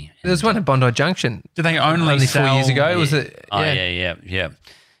in Sydney. There was one at Bondi Junction. Do they only sell 4 years ago? Yeah. Was it? Oh, yeah.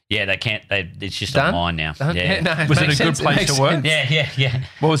 Yeah, they can't. It's just online now. Yeah. No, was it a good place to work? Yeah.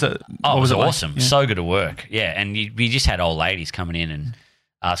 What was it? Oh, it was awesome. Like? Yeah. So good to work. Yeah, and we just had old ladies coming in and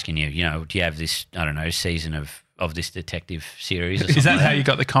asking you, do you have this, I don't know, season of this detective series or something? Is that how you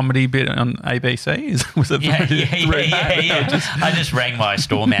got the comedy bit on ABC? Was it Yeah. I just rang my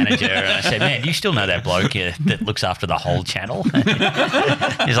store manager and I said, man, you still know that bloke that looks after the whole channel?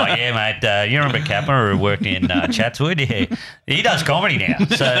 He's like, yeah, mate, you remember Kappa who worked in Chatswood? Yeah. He does comedy now.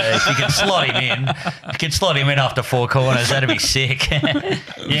 So if you can slot him in after Four Corners, that'd be sick.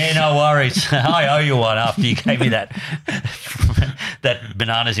 Yeah, no worries. I owe you one after you gave me that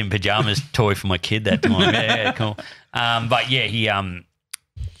bananas in pajamas toy for my kid that time. Yeah, cool. But yeah, he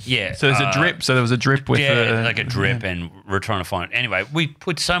So there's a drip. So there was a drip with like a drip, and we're trying to find. Anyway, we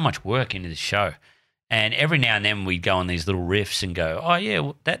put so much work into the show, and every now and then we'd go on these little riffs and go, oh yeah,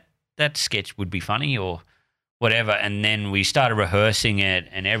 well, that sketch would be funny or whatever, and then we started rehearsing it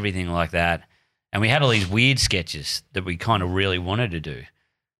and everything like that, and we had all these weird sketches that we kind of really wanted to do,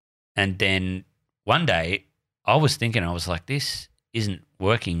 and then one day I was like, this isn't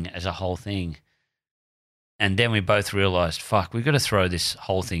working as a whole thing. And then we both realised, fuck, we've got to throw this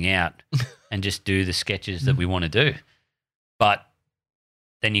whole thing out and just do the sketches that we want to do. But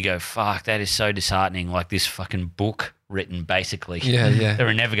then you go, fuck, that is so disheartening, like this fucking book written basically. Yeah. that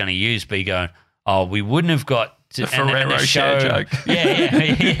we're never going to use. But you go, oh, we wouldn't have got the Ferrero Rocher joke.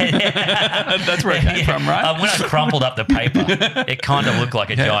 Yeah. That's where it came from, right? When I crumpled up the paper, it kind of looked like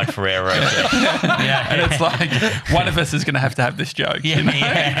a giant Ferrero Rocher. Yeah, and it's like one of us is going to have this joke,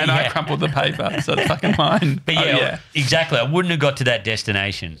 I crumpled the paper, so it's fucking mine. But exactly. I wouldn't have got to that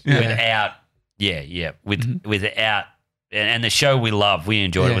destination without, without, and the show we love, we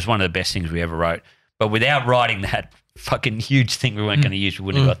enjoyed. It was one of the best things we ever wrote. But without writing that fucking huge thing we weren't going to use, we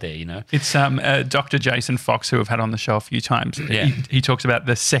wouldn't have got there, It's Dr. Jason Fox, who I've had on the show a few times. Yeah. He talks about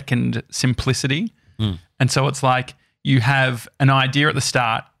the second simplicity. And so it's like you have an idea at the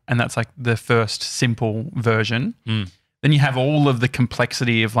start, and that's like the first simple version. Then you have all of the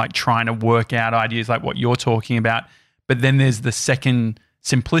complexity of like trying to work out ideas like what you're talking about. But then there's the second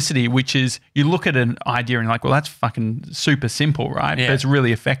simplicity, which is you look at an idea and you're like, well, that's fucking super simple, right? Yeah. But it's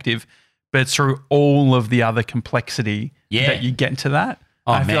really effective. But it's through all of the other complexity that you get to that.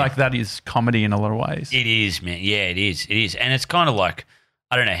 I feel like that is comedy in a lot of ways. It is, man. Yeah, it is. It is. And it's kind of like,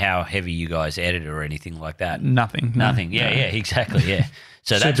 I don't know how heavy you guys edit or anything like that. Nothing. Yeah, exactly. Yeah.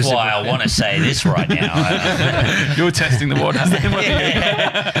 So that's why I want to say this right now. You're testing the waters.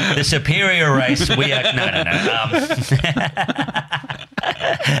 The superior race, we are. No.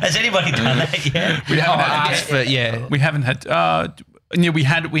 Has anybody done that yet? We haven't had.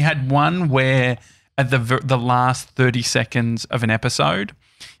 We had one where at the last 30 seconds of an episode,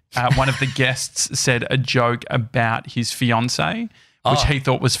 one of the guests said a joke about his fiance, which he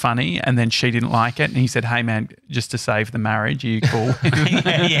thought was funny, and then she didn't like it, and he said, "Hey man, just to save the marriage, are you cool?"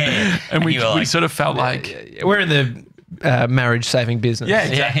 And we sort of felt like we're in the marriage saving business. Yeah,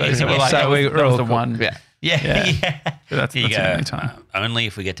 exactly. So we're like, that was the one. Yeah. That's the only time. Only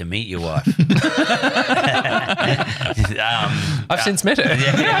if we get to meet your wife. I've since met her.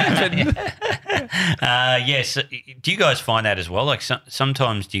 Yes. Do you guys find that as well? Like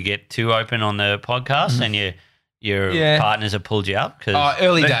sometimes do you get too open on the podcast and your partners have pulled you up?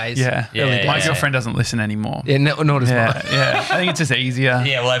 Early days. Yeah. My girlfriend doesn't listen anymore. Yeah, not as much. Yeah, I think it's just easier.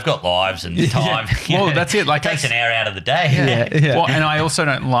 Yeah, well, they've got lives and time. Well, that's it. Like, takes an hour out of the day. Yeah. Well, and I also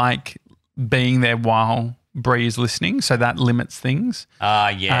don't like being there while Bree is listening, so that limits things.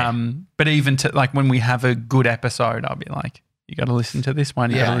 But even to like when we have a good episode, I'll be like, you got to listen to this one.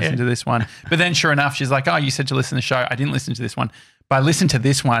 You got to listen to this one. But then, sure enough, she's like, "Oh, you said to listen to the show. I didn't listen to this one, but I listened to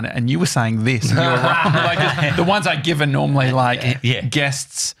this one, and you were saying this, and you were wrong." Like the ones I give are normally like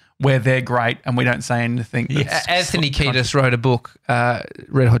guests where they're great, and we don't say anything. Anthony Kiedis wrote a book,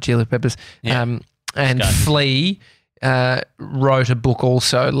 Red Hot Chili Peppers, and Flea wrote a book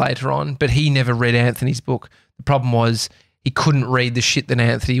also later on, but he never read Anthony's book. The problem was he couldn't read the shit that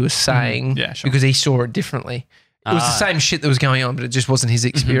Anthony was saying because he saw it differently. It was the same shit that was going on, but it just wasn't his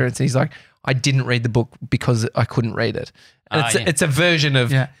experience. And he's like, I didn't read the book because I couldn't read it. And it's a version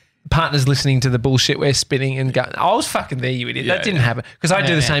of partners listening to the bullshit we're spinning and going, I was fucking there, you idiot. That didn't happen. Because I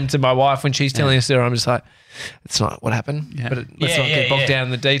do the same to my wife when she's telling us there. I'm just like, it's not what happened. But let's not get bogged down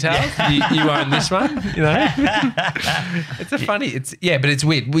in the details. You own this one, you know? It's a funny, but it's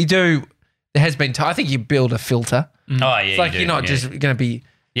weird. There has been time. I think you build a filter. It's like you're not just going to be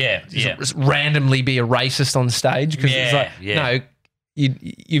just randomly be a racist on stage because it's like no,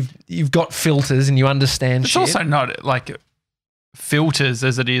 you've got filters and you understand. It's also not like filters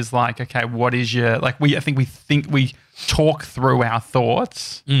as it is like, okay, what is your like? I think we talk through our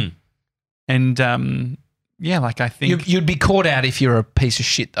thoughts, and like I think you'd be caught out if you're a piece of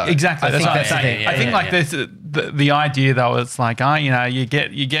shit though. Exactly, I think that's the thing. I think this the idea though, it's like you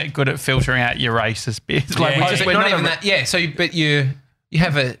get good at filtering out your racist bits. Like we're not even that. Yeah, so but you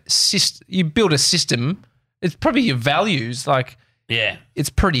have you build a system. It's probably your values. Like it's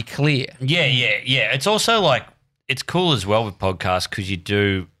pretty clear. Yeah. It's also like it's cool as well with podcasts because you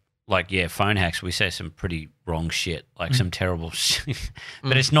do like phone hacks. We say some pretty wrong shit, like some terrible shit,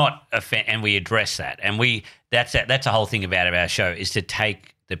 but it's not and we address that. And that's a whole thing about our show is to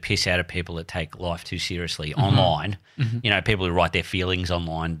take the piss out of people that take life too seriously online. People who write their feelings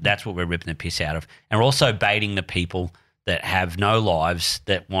online. That's what we're ripping the piss out of. And we're also baiting the people that have no lives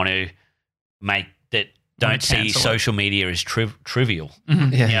that want to don't see social media as trivial. You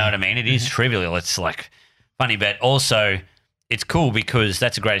know what I mean? It is trivial. It's like funny, but also it's cool because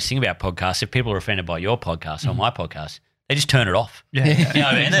that's the greatest thing about podcasts. If people are offended by your podcast or my podcast, they just turn it off. You know what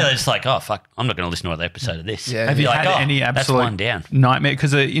I mean? They're just like, oh, fuck, I'm not going to listen to another episode of this. Have you had any absolute nightmare?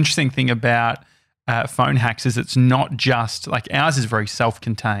 Because the interesting thing about phone hacks is it's not just like ours is very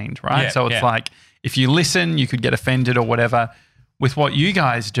self-contained, right? So it's like if you listen, you could get offended or whatever. With what you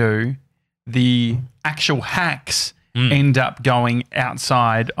guys do, the actual hacks end up going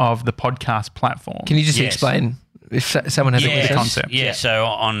outside of the podcast platform. Can you just explain if someone has a concept? Yeah, so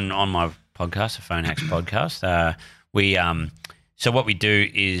on my podcast, the Phone Hacks podcast, so what we do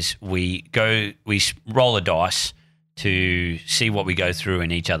is we roll a dice to see what we go through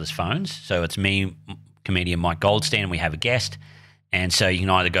in each other's phones. So it's me, comedian Mike Goldstein, and we have a guest. And so you can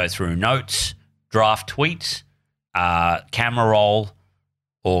either go through notes, draft tweets, camera roll,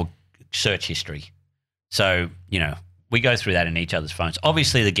 or search history. So, we go through that in each other's phones.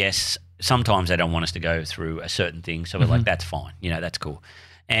 Obviously, the guests, sometimes they don't want us to go through a certain thing. So we're like, that's fine. That's cool.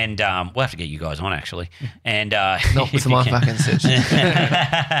 And we'll have to get you guys on, actually. And not with my fucking search.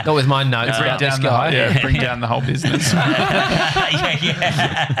 Not with my notes about this guy. Bring down the whole business.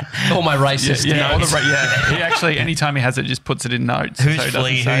 All my racist notes. He actually, anytime he has it, just puts it in notes. Who's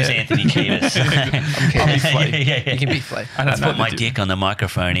Flea? Who's Anthony Kiedis? I'll be Flea. You can be Flea. I put my dick on the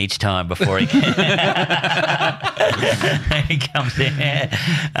microphone each time before he comes in.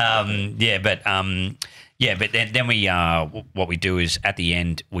 But then we what we do is at the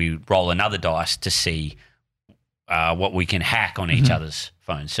end we roll another dice to see what we can hack on each other's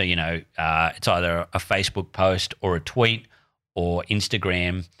phones. So it's either a Facebook post or a tweet or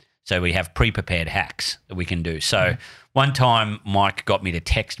Instagram. So we have pre-prepared hacks that we can do. So one time Mike got me to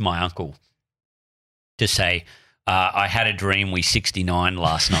text my uncle to say, I had a dream we 69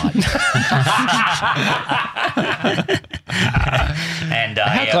 last night. And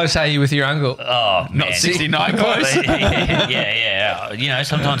how close are you with your uncle? Oh, man. Not 69 close. yeah.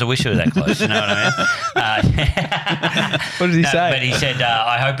 Sometimes I wish it was that close. You know what I mean? What did he say? But he said,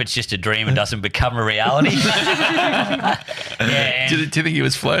 I hope it's just a dream and doesn't become a reality. Do you think he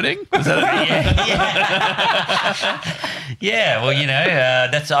was flirting? Was that yeah. Well,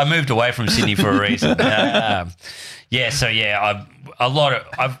 I moved away from Sydney for a reason.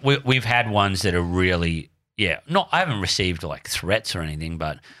 We've had ones that are really, I haven't received like threats or anything,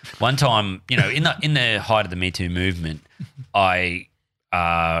 but one time, in the height of the Me Too movement, I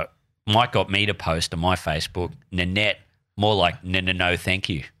Mike got me to post on my Facebook. Nanette, more like no, thank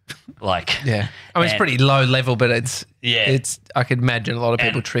you. Like, yeah, I mean, it's pretty low level, but it's I could imagine a lot of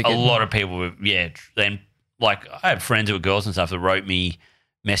people triggered. A lot of people were, then like I have friends who were girls and stuff that wrote me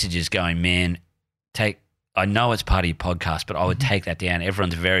messages going, man, I know it's part of your podcast, but I would take that down.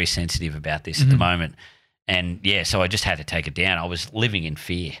 Everyone's very sensitive about this at the moment. And so I just had to take it down. I was living in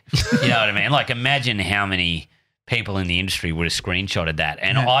fear. You know what I mean? Like, imagine how many people in the industry would have screenshotted that.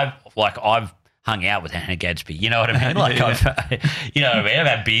 And I've hung out with Hannah Gadsby. You know what I mean? Like, you know what I mean? I've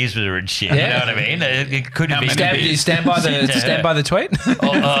had beers with her and shit. Yeah. You know what I mean? It couldn't be. Stand by the tweet?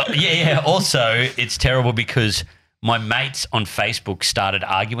 Yeah. Also, it's terrible because my mates on Facebook started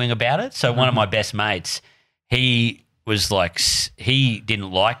arguing about it. So one of my best mates, he was like, he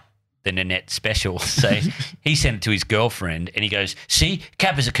didn't like the Nanette special. So he sent it to his girlfriend and he goes, see,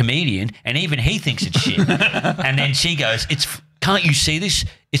 Cap is a comedian and even he thinks it's shit. And then she goes, can't you see this?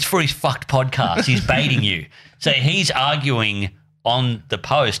 It's for his fucked podcast. He's baiting you. So he's arguing on the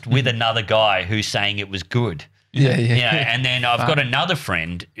post with another guy who's saying it was good. Yeah. You know, and then I've got another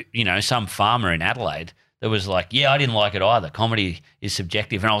friend, you know, some farmer in Adelaide that was like, I didn't like it either. Comedy is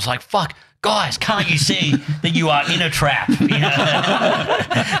subjective. And I was like, fuck, guys, can't you see that you are in a trap? You know?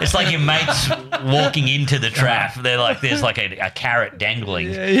 It's like your mates walking into the trap. They're like, there's like a carrot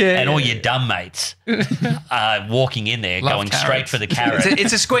dangling, and all your dumb mates are walking in there going straight for the carrot.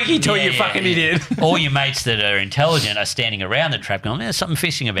 It's a squeaky toy, you fucking idiot. All your mates that are intelligent are standing around the trap going, there's something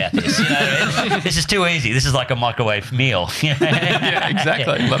fishing about this. You know what I mean? This is too easy. This is like a microwave meal. Yeah,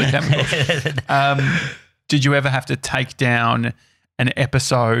 exactly. A lot of chemicals. Did you ever have to take down an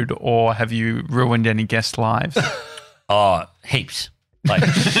episode, or have you ruined any guest lives? Oh, heaps. Like,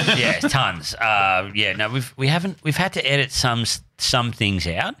 tons. We've had to edit some things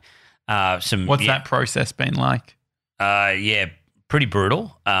out. What's that process been like? Pretty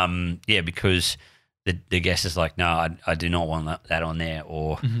brutal. Because the guest is like, no, I do not want that on there.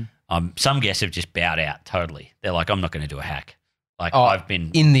 Or some guests have just bowed out totally. They're like, I'm not going to do a hack. Like, I've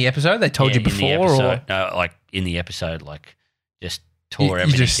been in the episode. They told you before, or no, like in the episode, like just tore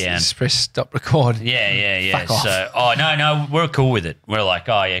everything down. Just press stop record. Yeah. Fuck off. So, no, we're cool with it. We're like,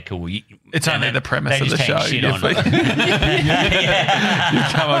 oh yeah, cool. It's only the premise of the show. You come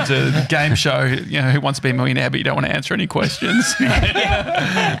on to the game show, you know, Who Wants to Be a Millionaire, but you don't want to answer any questions.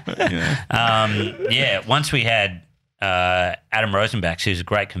 Once we had Adam Rosenbach, who's a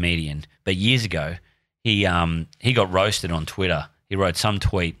great comedian, but years ago, he got roasted on Twitter. He wrote some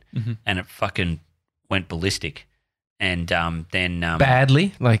tweet and it fucking went ballistic. And then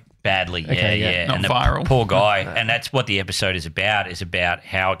badly, yeah. Not and viral. The poor guy, and that's what the episode is about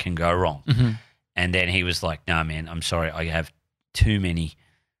how it can go wrong. And then he was like, "No, man, I'm sorry, I have too many.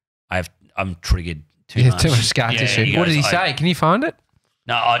 I'm triggered too much. Too much scar tissue." What did he say? Can you find it?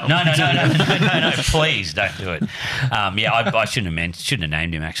 No, please don't do it. I shouldn't have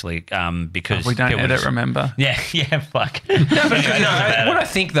named him actually, because we don't edit, remember? Yeah, fuck. What I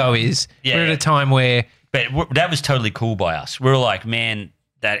think though is we're at a time where. But that was totally cool by us. We were like, man,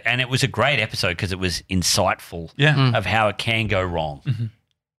 and it was a great episode because it was insightful of how it can go wrong.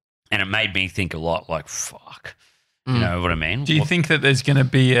 And it made me think a lot like, fuck. You know what I mean? Do you think that there's going to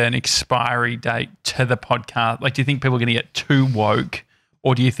be an expiry date to the podcast? Like, do you think people are going to get too woke?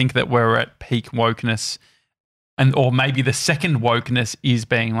 Or do you think that we're at peak wokeness, or maybe the second wokeness is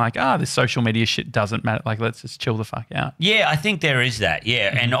being like, this social media shit doesn't matter. Like, let's just chill the fuck out. Yeah, I think there is that.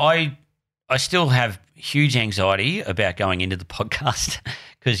 Yeah, and I still have huge anxiety about going into the podcast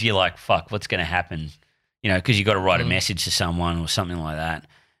because you're like, fuck, what's going to happen? You know, because you got to write a message to someone or something like that.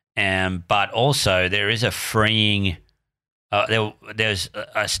 But also there is a freeing. There's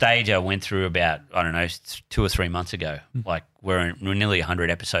a stage I went through about, I don't know, 2 or 3 months ago. Like we're nearly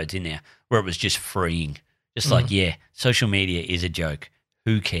 100 episodes in there where it was just freeing. Just like, social media is a joke.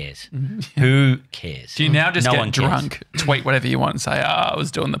 Who cares? Who cares? Do you now just get drunk, tweet whatever you want and say, I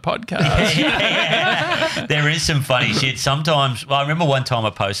was doing the podcast? Yeah. There is some funny shit. Sometimes, I remember one time I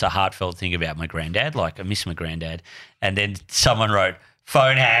posted a heartfelt thing about my granddad, like I miss my granddad, and then someone wrote,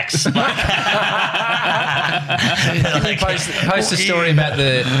 phone hacks. Post a story about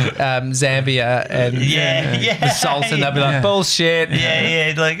the Zambia and the Sultan. They'll be like, bullshit.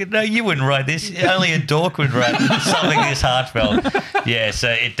 Yeah. Like, no, you wouldn't write this. Only a dork would write something this heartfelt. Yeah, so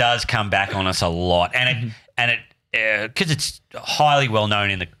it does come back on us a lot. And it because it's highly well known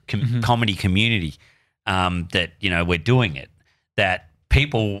in the comedy community that, you know, we're doing it, that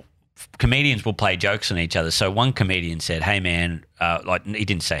comedians will play jokes on each other. So one comedian said, hey, man, like he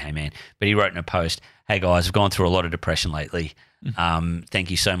didn't say, hey, man, but he wrote in a post, hey, guys, I've gone through a lot of depression lately. Thank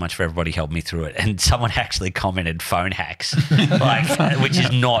you so much for everybody helping me through it. And someone actually commented phone hacks, which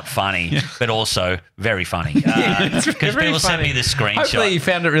is not funny, but also very funny. Because people sent me the screenshot. Hopefully you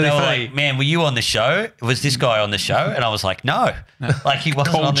found it really funny. Like, man, were you on the show? Was this guy on the show? And I was like, no. Like he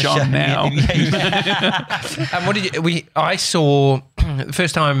wasn't Call on the John show. now. And what did you? I saw the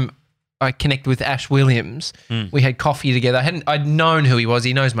first time I connected with Ash Williams. We had coffee together. I'd known who he was.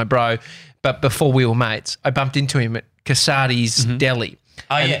 He knows my bro, but before we were mates, I bumped into him at Casati's Deli.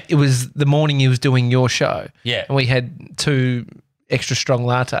 Oh, yeah. It was the morning he was doing your show. Yeah. And we had 2 extra strong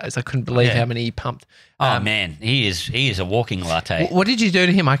lattes. I couldn't believe how many he pumped. Oh man, he is a walking latte. What did you do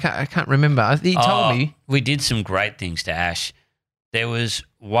to him? I can't remember. He told me. We did some great things to Ash. There was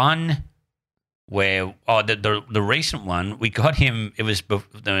one where the recent one, we got him, it was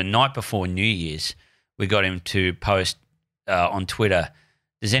the night before New Year's, we got him to post on Twitter,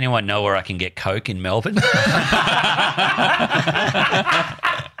 does anyone know where I can get Coke in Melbourne?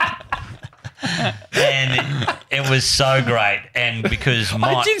 And it was so great. And because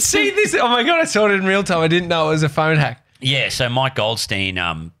I did see this. Oh my God, I saw it in real time. I didn't know it was a phone hack. Yeah, so Mike Goldstein,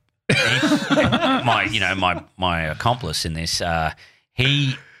 my accomplice in this,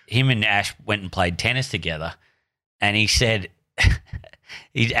 him and Ash went and played tennis together, and he said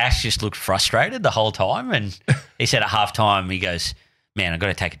Ash just looked frustrated the whole time, and he said at halftime he goes, "Man, I got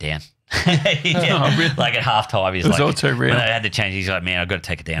to take it down." Really? Like at halftime, he's It was like, all too real. when I had to change, he's like, "Man, I got to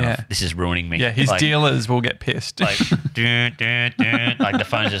take it down. Yeah. This is ruining me." Yeah, his like, dealers will get pissed. like, dun, dun, dun, like the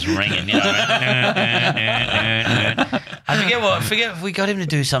phone's just ringing, you know. I forget if we got him to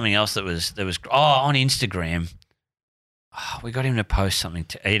do something else that was on Instagram. Oh, we got him to post something.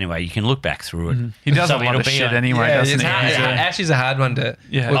 Anyway, you can look back through it. He does a lot of shit anyway, doesn't he? Ash is a hard one to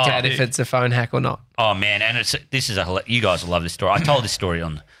work out if it's a phone hack or not. Oh man, and you guys will love this story. I told this story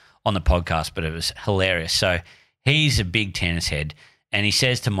on the podcast, but it was hilarious. So he's a big tennis head, and he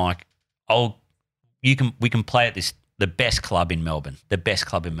says to Mike, we can play at the best club in Melbourne. The best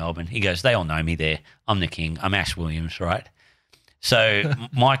club in Melbourne. He goes, they all know me there. I'm the king. I'm Ash Williams, right? So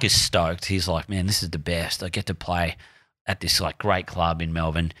Mike is stoked. He's like, man, this is the best. I get to play at this like great club in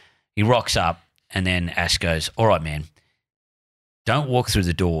Melbourne. He rocks up, and then Ash goes, all right, man, don't walk through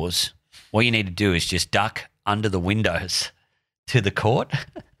the doors. What you need to do is just duck under the windows to the court.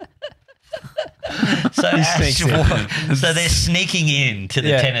 So they're sneaking in to the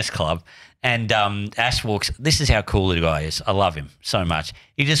tennis club, and Ash walks. This is how cool the guy is. I love him so much.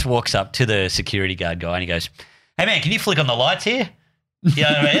 He just walks up to the security guard guy, and he goes, "Hey man, can you flick on the lights here?" You know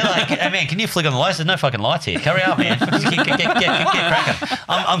what I mean? Like, hey man, can you flick on the lights? There's no fucking lights here. Carry on, man. Get cracking.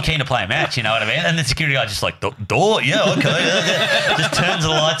 I'm keen to play a match, you know what I mean? And the security guy just like, door? Yeah, okay. Just turns the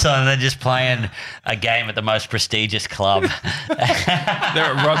lights on, and they're just playing a game at the most prestigious club. They're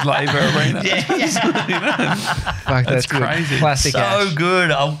at Rod Laver Arena. Yeah. Fuck, that's crazy. Classic So Ash.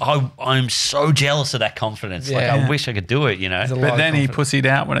 good. I'm so jealous of that confidence. Like, I wish I could do it, you know? But then he pussied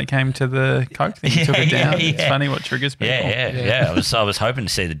out when it came to the Coke thing. He took it down. It's funny what triggers people. Yeah. I was hoping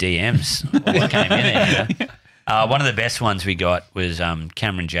to see the DMs what came in there. You know? One of the best ones we got was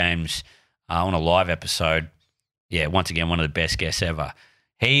Cameron James on a live episode. Yeah, once again, one of the best guests ever.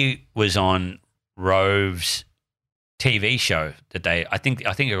 He was on Rove's TV show that I think it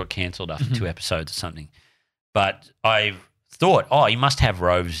got cancelled after 2 episodes or something. But I thought, he must have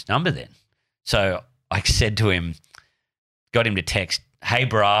Rove's number then. So I said to him, got him to text, "Hey,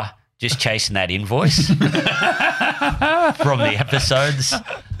 brah, just chasing that invoice." From the episodes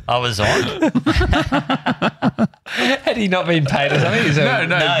I was on. Had he not been paid or something?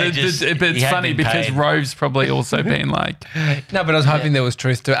 But it's funny because Rove's probably also been like... No, but I was hoping there was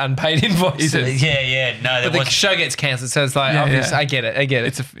truth to unpaid invoices. Yeah. No, but the show gets cancelled, so it's like, obvious. I get it.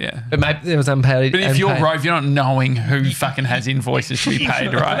 It's But maybe there was unpaid. But if you're Rove, you're not knowing who fucking has invoices to be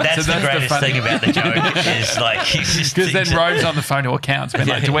paid, right? That's the greatest thing about the joke is like... Because then Rove's on the phone to accounts being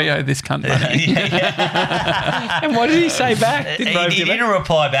like, do we owe this cunt money? And what did he say back? He didn't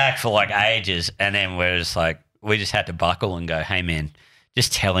reply back for like ages, and then we're just like, we just had to buckle and go, "Hey man,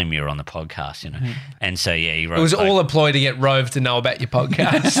 just tell him you're on the podcast," you know. And so he wrote. It was all a ploy to get Rove to know about your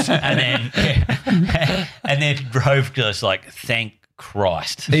podcast. and then Rove goes like, "Thank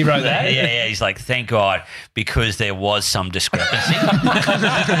Christ." He wrote that? Yeah. He's like, "Thank God," because there was some discrepancy.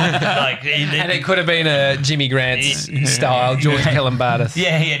 And it could have been a Jimmy Grant's style, George Calombatis.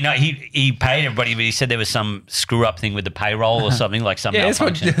 Yeah. No, he paid everybody, but he said there was some screw up thing with the payroll or something, like some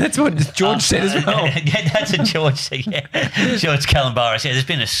malfunction. That's what George said as well. Yeah, that's what George said. Yeah, George Calombaris. Yeah,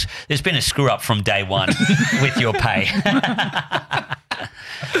 there's been a screw up from day one with your pay.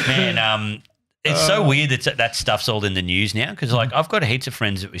 Man, it's so weird that stuff's all in the news now because, like, I've got heaps of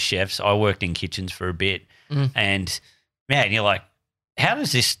friends that were chefs. I worked in kitchens for a bit, and man, you're like, how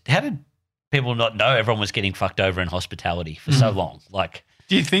did people not know everyone was getting fucked over in hospitality for so long? Like,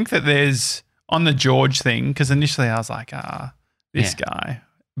 do you think that there's on the George thing? Because initially I was like, this guy.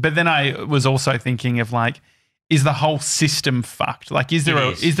 But then I was also thinking of like, is the whole system fucked? Like, is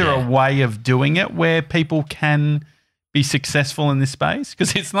there a way of doing it where people can be successful in this space?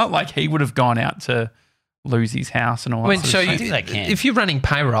 Because it's not like he would have gone out to lose his house and all that sort of stuff. If you're running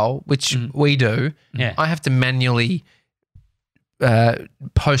payroll, which we do, I have to manually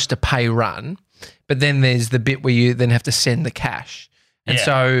post a pay run, but then there's the bit where you then have to send the cash. And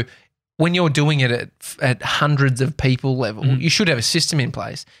so when you're doing it at hundreds of people level, you should have a system in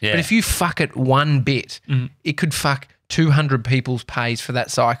place. Yeah. But if you fuck it one bit, it could fuck 200 people's pays for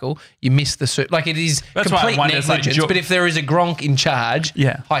that cycle. You miss the like it is complete negligence. But if there is a Gronk in charge,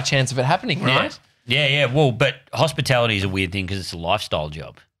 high chance of it happening, right? Yeah. Well, but hospitality is a weird thing because it's a lifestyle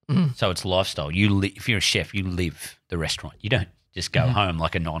job. So it's a lifestyle. If you're a chef, you live the restaurant. You don't just go home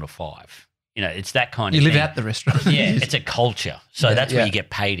like a 9 to 5. You know, it's that kind of thing. You live at the restaurant. Yeah, it's a culture. So that's where you get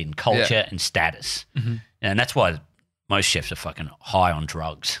paid in, culture and status. And that's why most chefs are fucking high on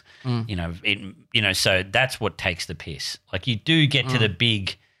drugs. You know, so that's what takes the piss. Like you do get to the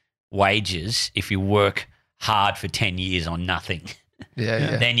big wages if you work hard for 10 years on nothing.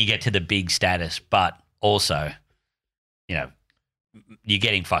 Then you get to the big status, but also, you know, you're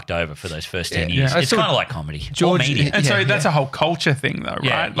getting fucked over for those first 10 years. It's kind of like comedy, George, or media. And so that's a whole culture thing though,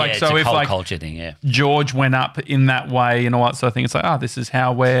 right? Like, so it's a if whole culture thing, George went up in that way and all that sort of thing, it's like, this is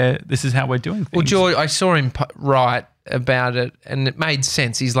how we're doing things. Well, George, I saw him write about it and it made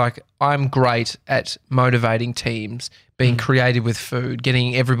sense. He's like, I'm great at motivating teams, being creative with food,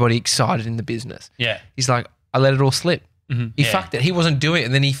 getting everybody excited in the business. Yeah. He's like, I let it all slip. He fucked it. He wasn't doing it.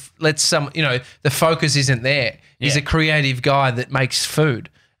 And then he lets the focus isn't there. He's a creative guy that makes food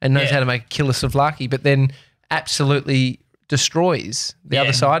and knows how to make killer souvlaki, but then absolutely destroys the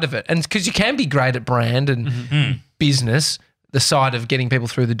other side of it. And because you can be great at brand and business, the side of getting people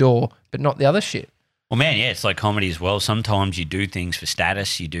through the door, but not the other shit. Well, man, it's like comedy as well. Sometimes you do things for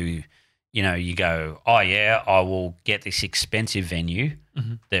status. You do, you go, I will get this expensive venue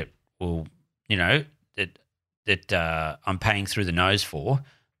that will, that I'm paying through the nose for,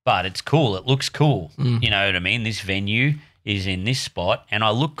 but it's cool. It looks cool. You know what I mean? This venue is in this spot and I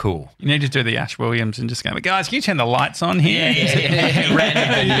look cool. You need to do the Ash Williams and just go, guys, can you turn the lights on here?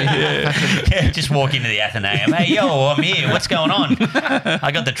 Just walk into the Athenaeum. Hey, yo, I'm here. What's going on?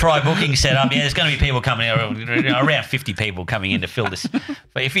 I got the try booking set up. Yeah, there's going to be people coming in, around 50 people coming in to fill this.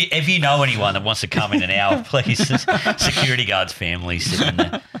 But if you know anyone that wants to come in an hour, please, security guards' families sitting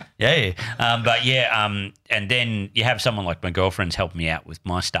there. And then you have someone like my girlfriend's helping me out with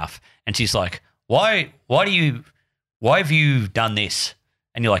my stuff, and she's like, why have you done this?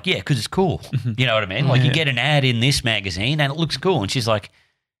 And you're like, yeah, because it's cool. You know what I mean? Like you get an ad in this magazine and it looks cool. And she's like,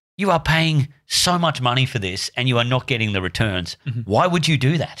 you are paying so much money for this and you are not getting the returns. Why would you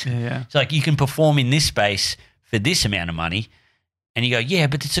do that? It's like you can perform in this space for this amount of money. And you go, yeah,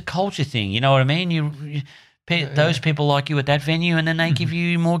 but it's a culture thing. You know what I mean? Those people like you at that venue and then they give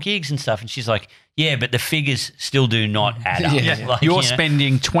you more gigs and stuff. And she's like, yeah, but the figures still do not add up. Like, you're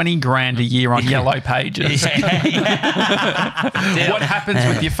spending $20,000 a year on Yellow Pages. What happens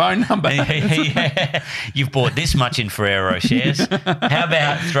with your phone number? You've bought this much in Ferrero shares. How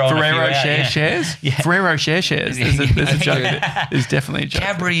about throwing Ferrero shares? Ferrero shares. There's a joke. There's definitely a joke.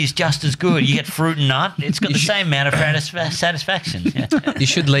 Cadbury is just as good. You get fruit and nut. It's got the same amount of satisfaction. You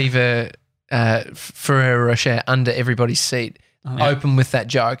should leave a Ferrero Rocher under everybody's seat, open with that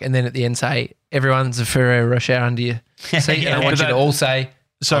joke, and then at the end say, everyone's a Ferrero Rocher under your seat. And I want you to all say,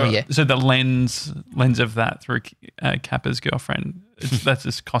 so the lens of that through Kappa's girlfriend, that's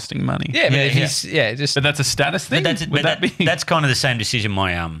just costing money. But that's a status thing. That's kind of the same decision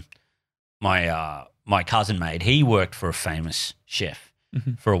my cousin made. He worked for a famous chef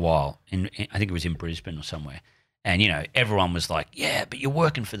for a while. I think it was in Brisbane or somewhere. And, everyone was like, yeah, but you're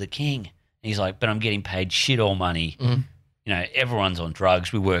working for the king. And he's like, but I'm getting paid shit all money. Everyone's on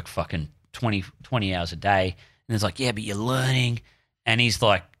drugs. We work fucking 20 hours a day. And it's like, yeah, but you're learning. And he's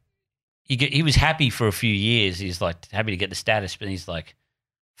like, he was happy for a few years. He's like happy to get the status, but he's like,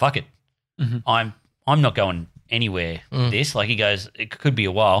 fuck it. I'm not going anywhere with this. Like he goes, it could be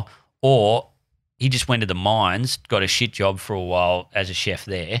a while. Or he just went to the mines, got a shit job for a while as a chef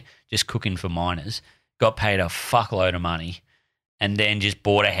there, just cooking for miners, got paid a fuckload of money, and then just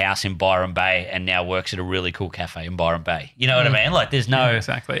bought a house in Byron Bay and now works at a really cool cafe in Byron Bay. You know what I mean? Like there's no...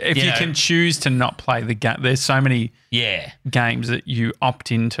 exactly. If you can choose to not play the game, there's so many games that you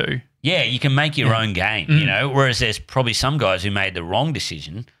opt into. Yeah, you can make your own game, whereas there's probably some guys who made the wrong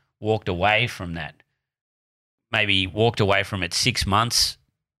decision, walked away from that maybe walked away from it 6 months.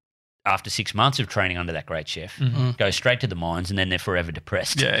 After 6 months of training under that great chef, go straight to the mines, and then they're forever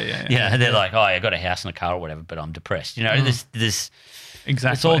depressed. Yeah. They're like, I got a house and a car or whatever, but I'm depressed. There's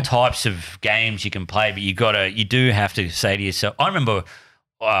exactly. It's all types of games you can play, but you do have to say to yourself. I remember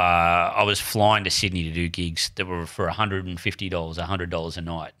I was flying to Sydney to do gigs that were for $150, $100 a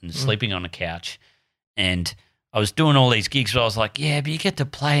night, and sleeping on the couch, and I was doing all these gigs, but I was like, yeah, but you get to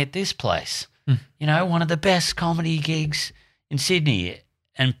play at this place, one of the best comedy gigs in Sydney,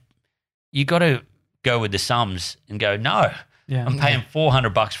 and you got to go with the sums and go, no, I'm paying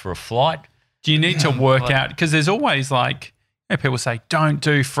 $400 for a flight. Do you need to work out? Because there's always like, people say, don't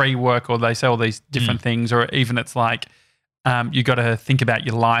do free work, or they say all these different things, or even it's like you got to think about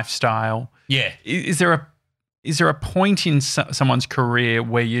your lifestyle. Yeah. Is there a point in someone's career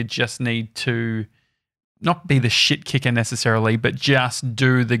where you just need to not be the shit kicker necessarily, but just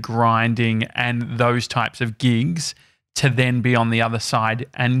do the grinding and those types of gigs to then be on the other side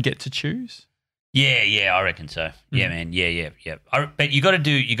and get to choose? Yeah, I reckon so. Yeah, man. Yeah. But you got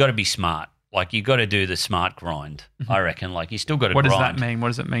to be smart. Like, you got to do the smart grind. I reckon. Like, you still got to grind. What does that mean? What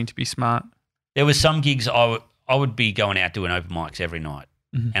does it mean to be smart? There was some gigs I would be going out doing open mics every night,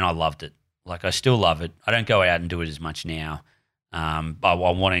 and I loved it. Like, I still love it. I don't go out and do it as much now. I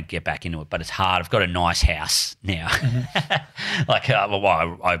want to get back into it, but it's hard. I've got a nice house now.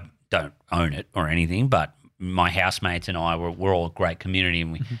 I don't own it or anything, but my housemates and I, we're all a great community,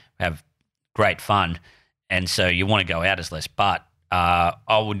 and we have great fun. And so you want to go out as less. But I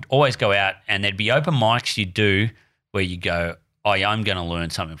would always go out, and there'd be open mics you do where you go, oh, yeah, I'm going to learn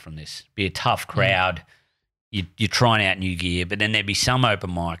something from this. Be a tough crowd. You're trying out new gear. But then there'd be some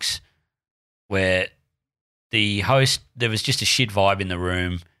open mics where the host, there was just a shit vibe in the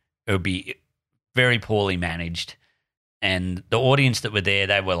room. It would be very poorly managed. And the audience that were there,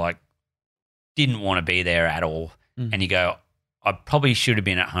 they were like, didn't want to be there at all. And you go, I probably should have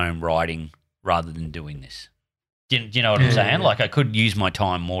been at home writing rather than doing this. Do you know what I'm saying? Yeah. Like, I could use my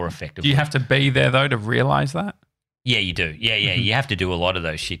time more effectively. Do you have to be there, though, to realise that? Yeah, you do. Yeah. You have to do a lot of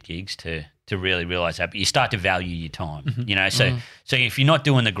those shit gigs to really realise that. But you start to value your time, So if you're not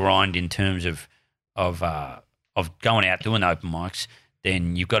doing the grind in terms of going out doing the open mics,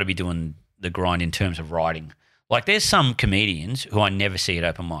 then you've got to be doing the grind in terms of writing. Like, there's some comedians who I never see at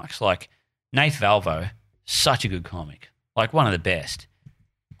open mics. Like, Nath Valvo, such a good comic, like one of the best.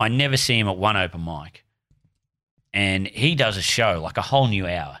 I never see him at one open mic, and he does a show like a whole new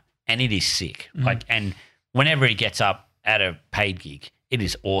hour, and it is sick. Like, and whenever he gets up at a paid gig, it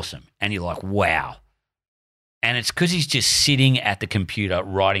is awesome, and you're like, wow. And it's because he's just sitting at the computer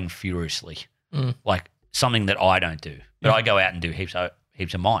writing furiously, like something that I don't do. But I go out and do heaps of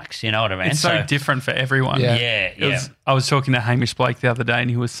mics. You know what I mean? It's so different for everyone. Yeah. I was talking to Hamish Blake the other day,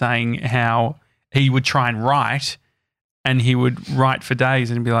 and he was saying how he would try and write, and he would write for days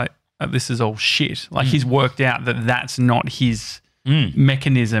and be like, oh, this is all shit. Like, he's worked out that that's not his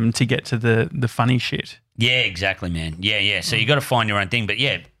mechanism to get to the funny shit. Yeah, exactly, man. Yeah. So you got to find your own thing. But,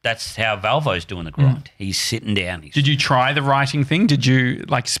 yeah, that's how Valvo's doing the grind. He's sitting down. Did you try the writing thing? Did you,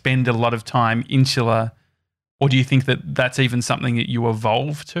 like, spend a lot of time insular? Or do you think that that's even something that you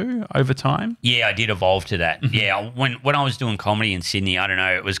evolve to over time? Yeah, I did evolve to that. Yeah, when I was doing comedy in Sydney, I don't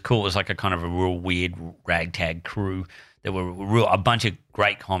know, it was cool. It was like a kind of a real weird ragtag crew. There were a bunch of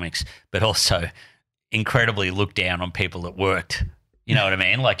great comics, but also incredibly looked down on people that worked. You know what I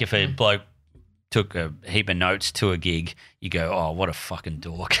mean? Like, if a bloke took a heap of notes to a gig, you go, oh, what a fucking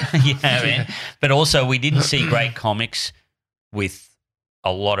dork. You know what I mean? But also, we didn't see great comics with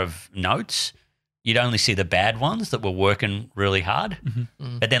a lot of notes. You'd only see the bad ones that were working really hard.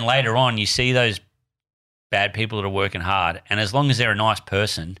 But then later on, you see those bad people that are working hard, and as long as they're a nice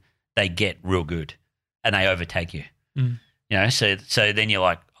person, they get real good and they overtake you. You know, so then you're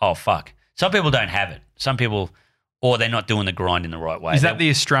like, oh, fuck. Some people don't have it. Some people, or they're not doing the grind in the right way. Is that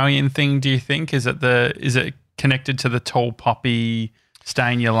the Australian thing, do you think? Is it connected to the tall poppy,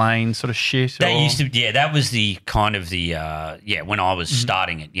 stay in your lane sort of shit? That was the kind of the when I was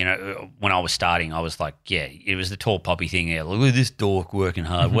starting it, when I was starting, I was like, it was the tall poppy thing. Yeah, look at this dork working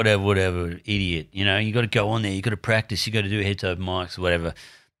hard, whatever, idiot. You got to go on there, you got to practice, you got to do heads over mics, whatever.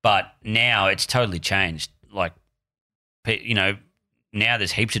 But now it's totally changed. Like, now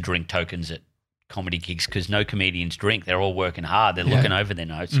there's heaps of drink tokens at comedy gigs because no comedians drink. They're all working hard. They're looking over their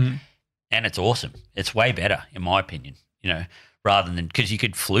notes, and it's awesome. It's way better, in my opinion. Rather than, because you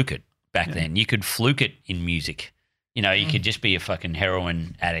could fluke it back then. You could fluke it in music. You could just be a fucking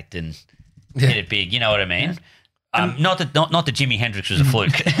heroin addict and hit it big. You know what I mean? Not that Jimi Hendrix was a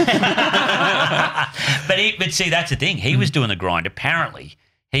fluke. But see, that's the thing. He was doing the grind. Apparently,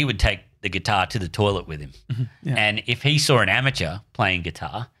 he would take the guitar to the toilet with him. Yeah. And if he saw an amateur playing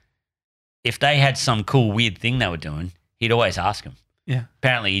guitar, if they had some cool, weird thing they were doing, he'd always ask them. Yeah.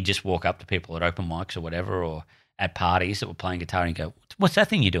 Apparently, he'd just walk up to people at open mics or whatever, or at parties that were playing guitar and go, "What's that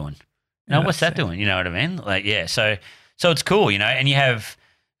thing you're doing? No, what's that doing?" You know what I mean? Like, yeah. So it's cool, you know. And you have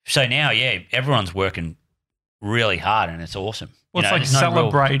now, everyone's working really hard, and it's awesome. Well, it's like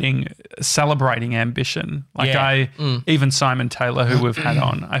celebrating ambition. Like even Simon Taylor, who we've had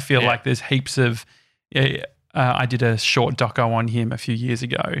on, I feel like there's heaps of. I did a short doco on him a few years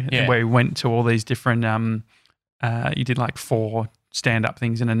ago where he went to all these different. He did like 4 stand-up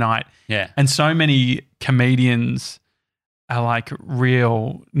things in a night. Yeah, and so many comedians are like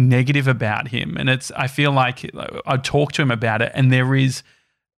real negative about him, and I feel like I talk to him about it, and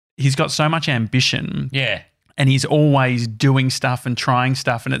he's got so much ambition. Yeah. And he's always doing stuff and trying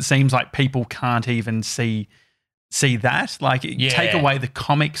stuff, and it seems like people can't even see that. Like, take away the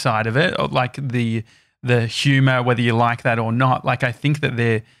comic side of it, or like the humor, whether you like that or not. Like, I think that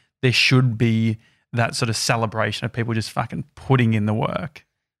there should be that sort of celebration of people just fucking putting in the work.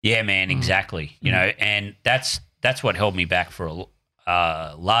 Yeah, man, exactly. You know, and that's what held me back for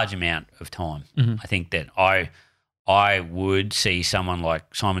a large amount of time. I think that I would see someone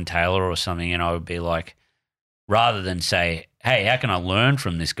like Simon Taylor or something, and I would be like, rather than say, "Hey, how can I learn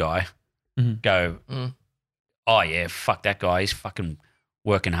from this guy?" Go, "Oh yeah, fuck that guy. He's fucking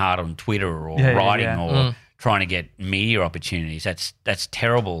working hard on Twitter or writing or trying to get media opportunities. That's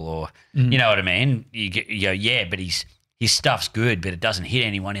terrible." Or you know what I mean? You go, "Yeah, but his stuff's good, but it doesn't hit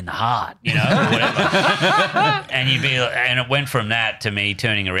anyone in the heart," you know, or whatever. And it went from that to me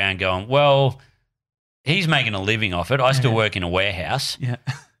turning around, going, "Well, he's making a living off it. I still work in a warehouse." Yeah.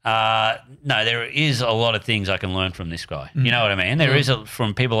 No, there is a lot of things I can learn from this guy. You know what I mean? There is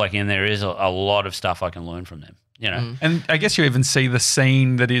from people like him. There is a lot of stuff I can learn from them. You know, and I guess you even see the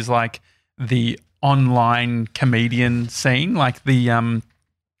scene that is like the online comedian scene, like the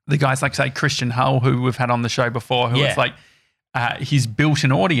guys like say Christian Hull, who we've had on the show before, who it's like he's built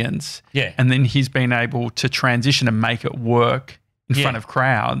an audience, and then he's been able to transition and make it work in front of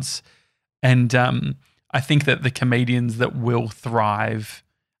crowds, and I think that the comedians that will thrive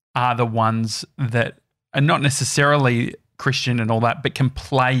are the ones that are not necessarily Christian and all that, but can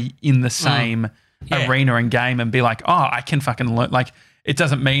play in the same arena and game and be like, "Oh, I can fucking learn." Like, it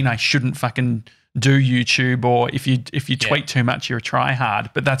doesn't mean I shouldn't fucking do YouTube, or if you tweet too much, you're a try hard.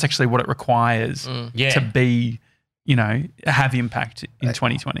 But that's actually what it requires to be, you know, have impact in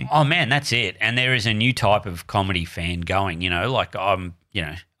 2020. Oh man, that's it. And there is a new type of comedy fan going. You know, like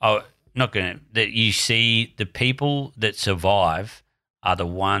that you see the people that survive are the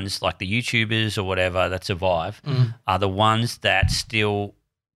ones, like the YouTubers or whatever that survive, are the ones that still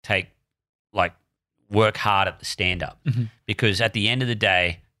work hard at the stand-up. Because at the end of the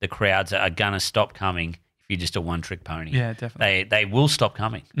day, the crowds are going to stop coming if you're just a one-trick pony. Yeah, definitely. They will stop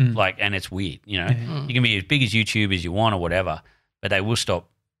coming. And it's weird, you know. You can be as big as YouTube as you want or whatever, but they will stop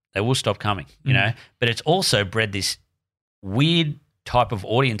coming, you know. But it's also bred this weird type of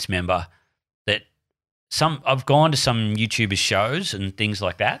audience member that I've gone to some YouTubers' shows and things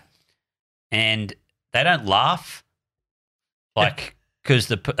like that, and they don't laugh, like, because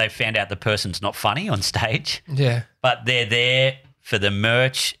they found out the person's not funny on stage. Yeah, but they're there for the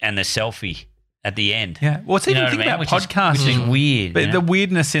merch and the selfie at the end. Yeah, well, it's even think about podcasting, which is weird. But the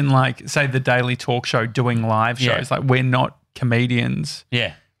weirdness in, like, say, the Daily Talk Show doing live shows, like, we're not comedians.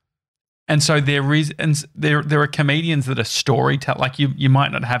 Yeah. And so there are comedians that are storytellers. Like, you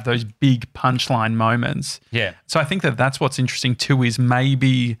might not have those big punchline moments. Yeah. So I think that's what's interesting too, is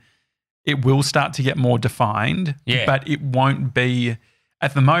maybe it will start to get more defined. Yeah. But it won't be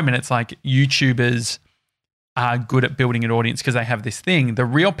at the moment. It's like YouTubers are good at building an audience because they have this thing. The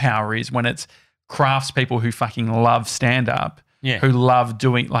real power is when it's craftspeople who fucking love stand up, who love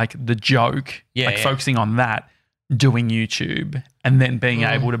doing like the joke, focusing on that, doing YouTube, and then being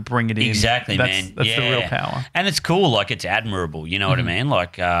able to bring it in. Exactly, man. That's the real power. And it's cool, like, it's admirable, you know what I mean?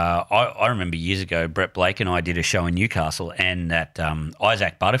 Like, I remember years ago, Brett Blake and I did a show in Newcastle, and that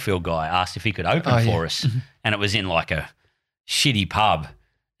Isaac Butterfield guy asked if he could open for us. And it was in like a shitty pub,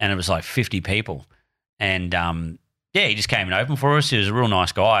 and it was like 50 people. And he just came and opened for us. He was a real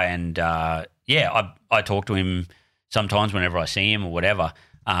nice guy. And I talk to him sometimes whenever I see him or whatever.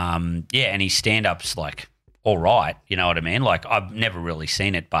 And his stand-up's like, all right, you know what I mean? Like, I've never really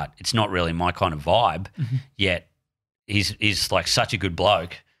seen it, but it's not really my kind of vibe. Yet he's like such a good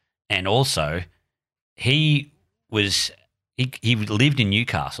bloke, and also he lived in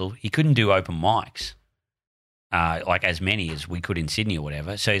Newcastle. He couldn't do open mics, like as many as we could in Sydney or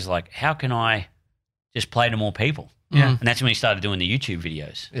whatever. So he's like, how can I just play to more people. Yeah. And that's when he started doing the YouTube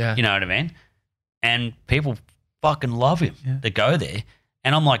videos. Yeah. You know what I mean? And people fucking love him that go there.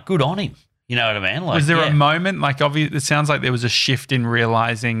 And I'm like, good on him. You know what I mean? Like, was there a moment, like, obviously, it sounds like there was a shift in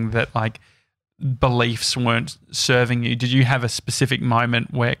realizing that, like, beliefs weren't serving you. Did you have a specific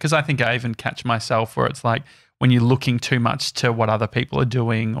moment where, because I think I even catch myself where it's like when you're looking too much to what other people are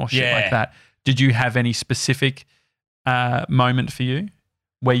doing or shit like that, did you have any specific moment for you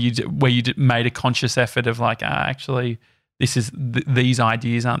where you made a conscious effort of like, actually, this is these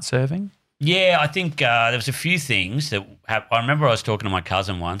ideas aren't serving? Yeah, I think there was a few things that I remember I was talking to my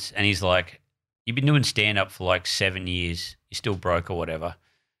cousin once and he's like, you've been doing stand-up for like 7 years, you're still broke or whatever.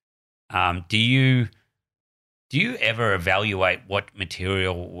 Do you ever evaluate what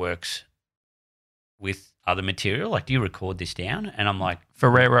material works with other material? Like, do you record this down? And I'm like,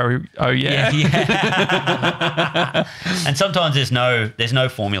 Ferrero, oh yeah. And sometimes there's no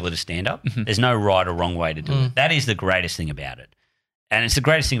formula to stand up. There's no right or wrong way to do it. That is the greatest thing about it. And it's the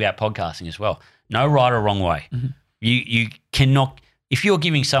greatest thing about podcasting as well. No right or wrong way. You cannot, if you're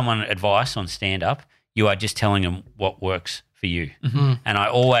giving someone advice on stand up, you are just telling them what works for you. And I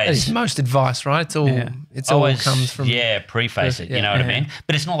always, it's most advice, right? It's all all comes from preface it. You know what I mean?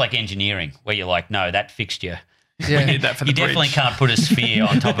 But it's not like engineering where you're like, no, that fixed you. We need that for the You definitely can't put a sphere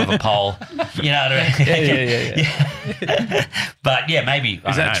on top of a pole. You know what I mean? But yeah, maybe.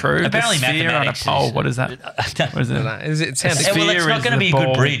 Is that true? Apparently, the sphere on a pole. What is that? What is it? It sounds Well, it's not going to be a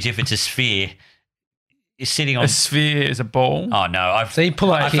good bridge if it's a sphere. You're sitting on a sphere is a ball. Oh no! So you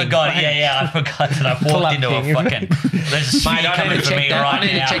pull up. I forgot. I forgot that I've walked into a fucking. There's a sphere coming for me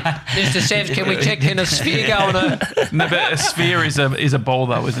right now. Mr. Sevs, can we check in a sphere going on? No, but a sphere is a ball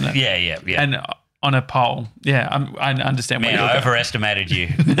though, isn't it? Yeah. And on a pole. Yeah, I understand. Man, I overestimated you.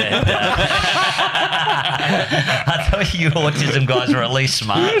 I thought you autism guys were at least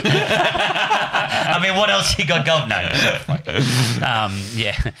smart. I mean, what else you got going? No.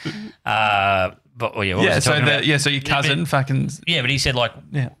 But so your cousin fucking but he said like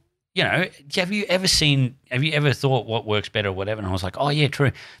you know, have you ever thought what works better or whatever? And I was like, oh yeah,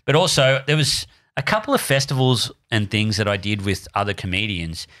 true. But also there was a couple of festivals and things that I did with other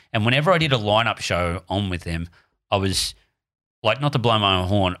comedians, and whenever I did a lineup show on with them, I was like, not to blow my own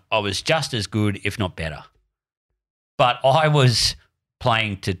horn, I was just as good, if not better. But I was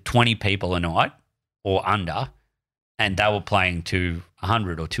playing to 20 people a night or under, and they were playing to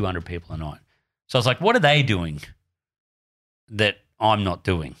 100 or 200 people a night. So I was like, what are they doing that I'm not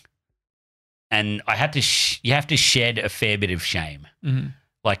doing? And I had to you have to shed a fair bit of shame.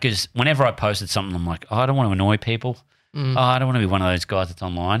 Like, because whenever I posted something, I'm like, oh, I don't want to annoy people. Oh, I don't want to be one of those guys that's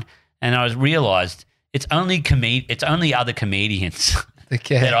online. And I realized it's only other comedians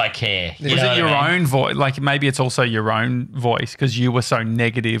that I care. Was it your own voice? Like, maybe it's also your own voice because you were so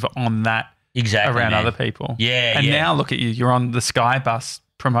negative on that around other people. Yeah, and now look at you. You're on the Sky Bus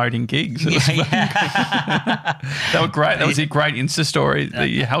promoting gigs. That were great. That was a great Insta story that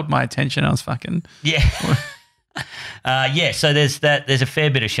you held my attention. I was fucking so there's a fair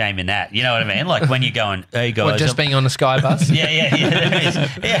bit of shame in that. You know what I mean? Like when you're going, hey guys, just being on the Sky Bus. There is.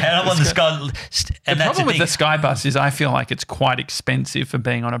 And I'm on the Sky. And the problem with the Sky Bus is I feel like it's quite expensive for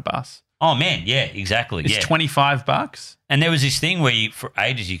being on a bus. Oh man, yeah, exactly. It's $25. And there was this thing where for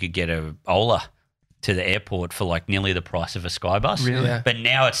ages you could get a Ola to the airport for like nearly the price of a Sky Bus. Really? Yeah. But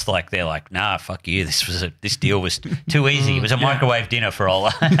now it's like they're like, nah, fuck you. This deal was too easy. It was a microwave dinner for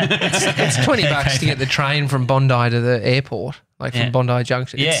Ola. It's $20 to get the train from Bondi to the airport, like from Bondi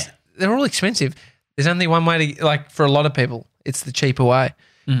Junction. They're all expensive. There's only one way to, like, for a lot of people, it's the cheaper way.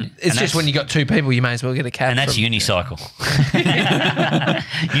 It's just when you got two people, you may as well get a cab. And that's unicycle.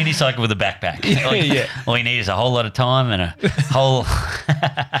 Unicycle with a backpack. All you need is a whole lot of time and a whole.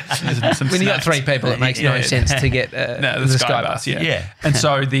 When you got three people, it makes no sense to get the Sky Bus. Yeah. And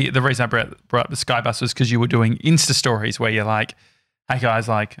so the reason I brought up the Sky Bus was because you were doing Insta stories where you're like, hey guys,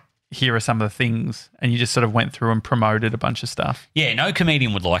 like, here are some of the things, and you just sort of went through and promoted a bunch of stuff. Yeah, no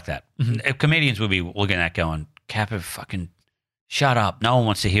comedian would like that. Comedians would be looking at that going, Kappa, fucking shut up. No one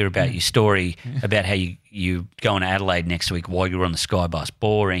wants to hear about your story about how you going to Adelaide next week while you're on the Sky Bus.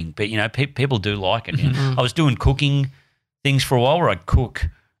 Boring. But, you know, people do like it. I was doing cooking things for a while where I'd cook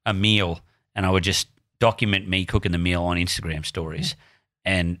a meal and I would just document me cooking the meal on Instagram stories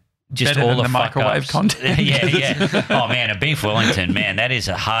and just better all than the microwave content. Yeah. Oh, man, a beef Wellington, man, that is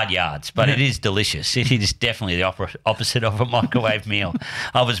a hard yards, but it is delicious. It is definitely the opposite of a microwave meal.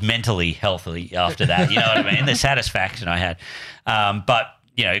 I was mentally healthy after that, you know what I mean? The satisfaction I had. But,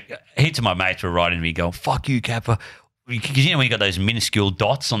 you know, heaps of my mates were writing to me going, fuck you, Kappa. Because, you know, when you got those minuscule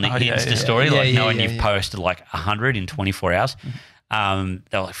dots on the Insta story, knowing you've posted like 100 in 24 hours,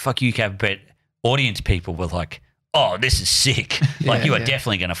 they're like, fuck you, Kappa, but audience people were like, oh, this is sick. Like, you are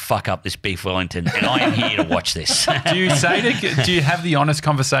definitely going to fuck up this Beef Wellington, and I am here to watch this. Do you have the honest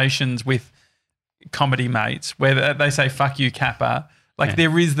conversations with comedy mates where they say, fuck you, Kappa? Like,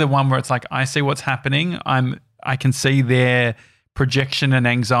 there is the one where it's like, I see what's happening. I can see their projection and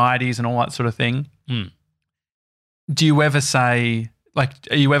anxieties and all that sort of thing. Do you ever say, like,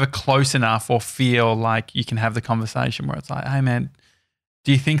 are you ever close enough or feel like you can have the conversation where it's like, hey, man,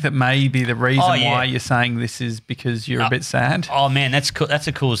 do you think that maybe the reason why you're saying this is because you're a bit sad? Oh, man, that's cool. That's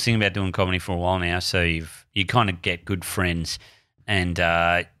the coolest thing about doing comedy for a while now. So you kind of get good friends, and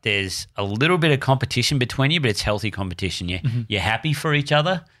there's a little bit of competition between you, but it's healthy competition. You're happy for each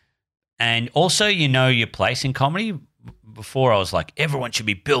other, and also you know your place in comedy. Before I was like, everyone should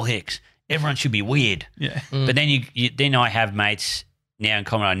be Bill Hicks. Everyone should be weird. Yeah. But then then I have mates now in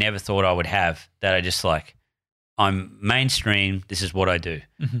comedy I never thought I would have that are just like, I'm mainstream. This is what I do.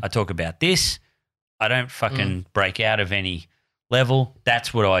 I talk about this. I don't fucking break out of any level.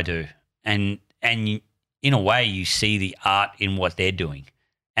 That's what I do. And in a way, you see the art in what they're doing,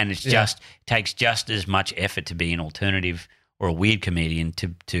 and it's just takes just as much effort to be an alternative or a weird comedian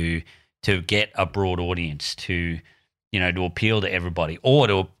to get a broad audience, to appeal to everybody,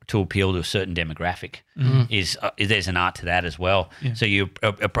 or to appeal to a certain demographic. Is there's an art to that as well. So you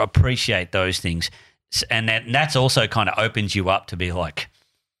appreciate those things. And that's also kind of opens you up to be like,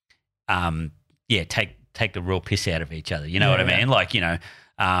 take the real piss out of each other. You know what I mean? Like, So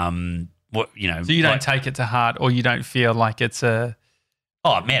you don't take it to heart, or you don't feel like it's a.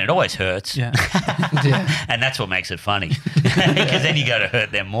 Oh man, it always hurts. Yeah, and that's what makes it funny, because then you go to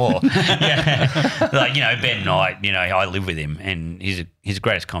hurt them more. Like Ben Knight. I live with him, and he's the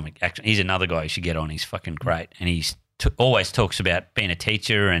greatest comic. Actually, he's another guy you should get on. He's fucking great, and he's always talks about being a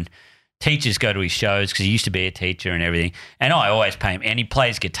teacher, and teachers go to his shows because he used to be a teacher and everything. And I always pay him, and he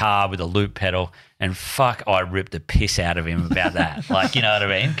plays guitar with a loop pedal. And fuck, I ripped the piss out of him about that. Like, you know what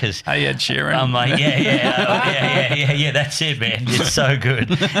I mean? Because hey, Ed Sheeran. I'm like, yeah, that's it, man. It's so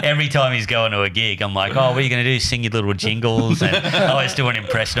good. Every time he's going to a gig, I'm like, oh, what are you going to do? Sing your little jingles? And I always do an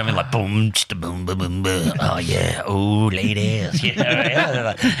impression of him, like, boom, boom, boom, boom, boom. Oh, yeah. Oh, ladies.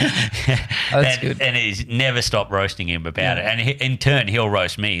 That's good. And he's never stopped roasting him about it. And in turn, he'll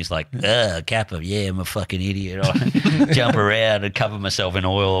roast me. He's like, Kappa, yeah, I'm a fucking idiot. I jump around and cover myself in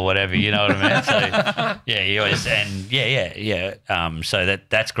oil or whatever. You know what I mean? So, he always, and so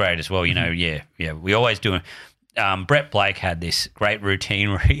that's great as well. We always do. Brett Blake had this great routine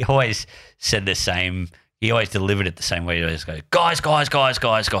where he always said the same. He always delivered it the same way. He always go, guys.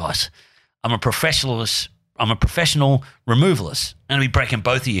 I'm a professional removalist. I'm gonna be breaking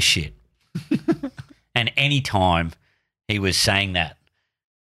both of your shit. And any time he was saying that,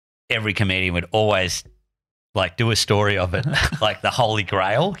 every comedian would always like do a story of it, like the Holy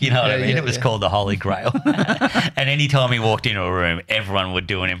Grail. You know what I mean? It was called the Holy Grail. And anytime he walked into a room, everyone would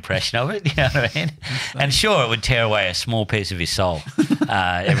do an impression of it. You know what I mean? And sure, it would tear away a small piece of his soul,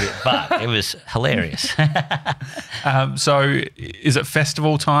 but it was hilarious. So, is it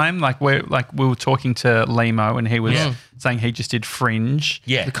festival time? Like we were talking to Limo, and he was saying he just did Fringe.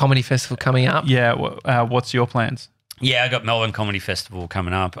 Yeah, the comedy festival coming up. Yeah, what's your plans? Yeah, I got Melbourne Comedy Festival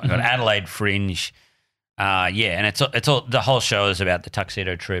coming up. I got Adelaide Fringe. And it's all the whole show is about the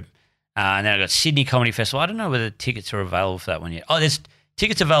Tuxedo trip. And then I got Sydney Comedy Festival. I don't know whether tickets are available for that one yet. Oh, there's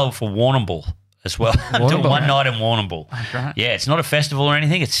tickets available for Warrnambool as well. Doing one night in Warrnambool. That's right. Yeah, it's not a festival or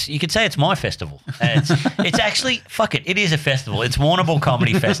anything. You could say it's my festival. It's actually fuck it. It is a festival. It's Warrnambool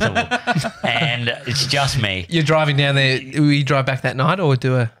Comedy Festival, and it's just me. You're driving down there. Will you drive back that night or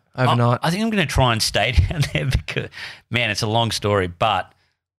do a overnight? I think I'm going to try and stay down there because man, it's a long story, but.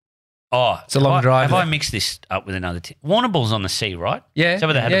 Oh, it's a long drive. Have I mixed this up with another? Warrnambool's on the sea, right? Yeah. Is that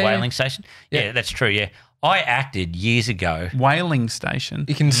where they had the whaling station? Yeah, that's true. Yeah, I acted years ago. Whaling station.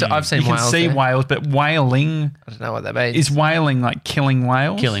 You can. I've seen. You can see whales, but whaling. I don't know what that means. Is whaling like killing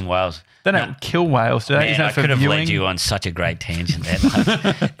whales? Killing whales. They don't kill whales, do they? Man, I could have led you on such a great tangent there.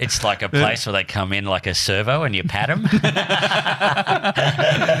 Like, it's like a place where they come in like a servo and you pat them.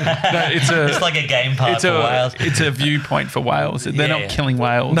 It's like a game park for whales. It's a viewpoint for whales. They're not killing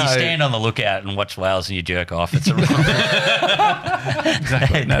whales. No. You stand on the lookout and watch whales and you jerk off. It's a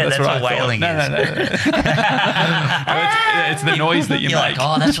exactly. No, that's what whaling is. No. It's the noise that you You're make. Like,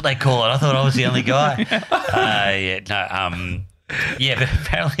 oh, that's what they call it. I thought I was the only guy. Yeah, but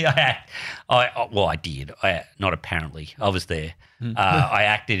apparently I did. Not apparently. I was there. I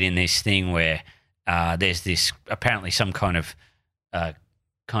acted in this thing where there's this apparently some kind of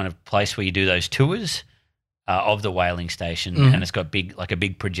place where you do those tours of the whaling station, and it's got a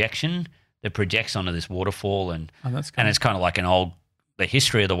big projection that projects onto this waterfall, and it's kind of like an old the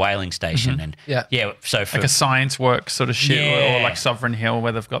history of the whaling station, and so for like a science work sort of shit, or like Sovereign Hill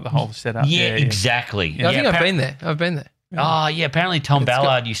where they've got the whole setup. Yeah, exactly. Yeah, I think I've been there. Oh yeah, apparently Tom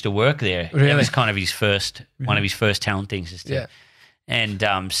Ballard used to work there. Really? It was kind of his first one of his first talent things. And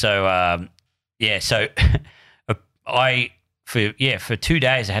so for 2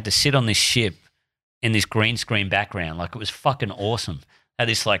 days I had to sit on this ship in this green screen background. Like, it was fucking awesome. I had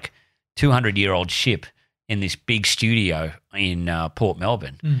this like 200-year-old ship in this big studio in Port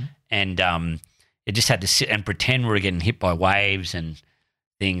Melbourne, and it just had to sit and pretend we were getting hit by waves and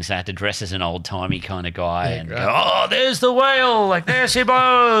things. I had to dress as an old-timey kind of guy and go, oh, there's the whale, like, there she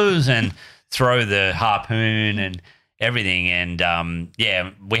goes, and throw the harpoon and everything. And,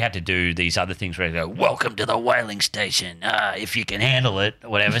 we had to do these other things where they go, welcome to the whaling station, if you can handle it, or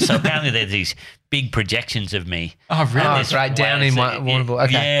whatever. So apparently there's these big projections of me. Oh, really? Oh, it's right down in Warrnambool.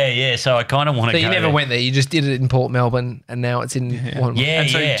 Okay. Yeah. So I kind of want to go. So you never went there. You just did it in Port Melbourne, and now it's in Warrnambool. Yeah, and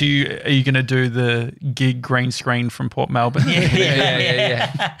so are you going to do the gig green screen from Port Melbourne?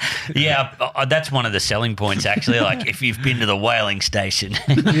 Yeah. That's one of the selling points, actually. Like, if you've been to the whaling station,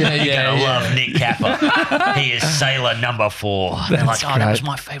 you're going to love Nick Capper. He is sailor number 4. They're like, oh, that was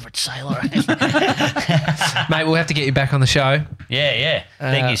my favourite sailor. Mate, we'll have to get you back on the show. Yeah.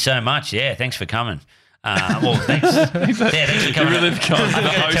 Thank you so much. Yeah, thanks for coming. Thanks. Thanks for coming. Really I'm going to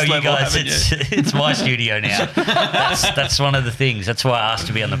tell you guys it's my studio now. That's one of the things. That's why I asked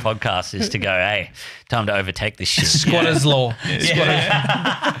to be on the podcast, is to go, hey, time to overtake this shit. Squatter's law.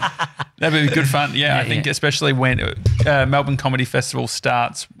 That'd be good fun. I think especially when Melbourne Comedy Festival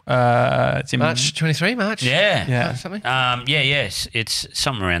starts. It's in March 23, March? Yeah. Something? Yes. It's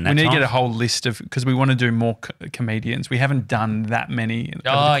something around that We need time. to get a whole list of, because we want to do more comedians. We haven't done that many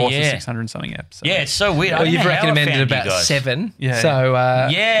over the course of 600 and something episodes. Yeah, it's so weird. Well, you've recommended about 7. Yeah. So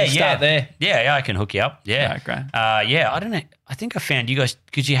we'll start there. Yeah, I can hook you up. Yeah. Great. I don't know. I think I found you guys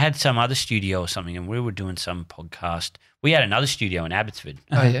because you had some other studio or something, and we were doing some podcast. We had another studio in Abbotsford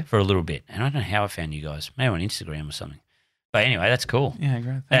for a little bit, and I don't know how I found you guys. Maybe on Instagram or something. But anyway, that's cool. Yeah,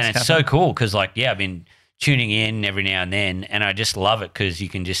 great. Thanks, and it's so cool because, like, I've been tuning in every now and then, and I just love it because you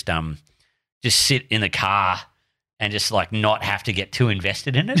can just sit in the car and just like not have to get too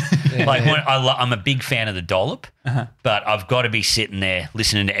invested in it. I'm a big fan of the dollop, but I've got to be sitting there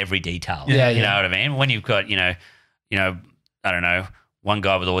listening to every detail. You know what I mean? When you've got, I don't know, one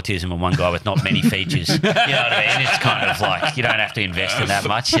guy with autism and one guy with not many features. You know what I mean? It's kind of like you don't have to invest in that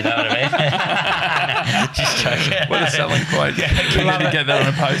much. You know what I mean? Just joking. What a selling point. We need to get that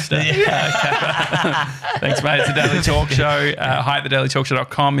on a poster. Thanks, mate. It's the Daily Talk Show. Hi at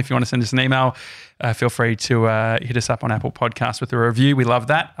thedailytalkshow.com. If you want to send us an email, feel free to hit us up on Apple Podcasts with a review. We love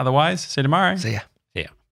that. Otherwise, see you tomorrow. See ya.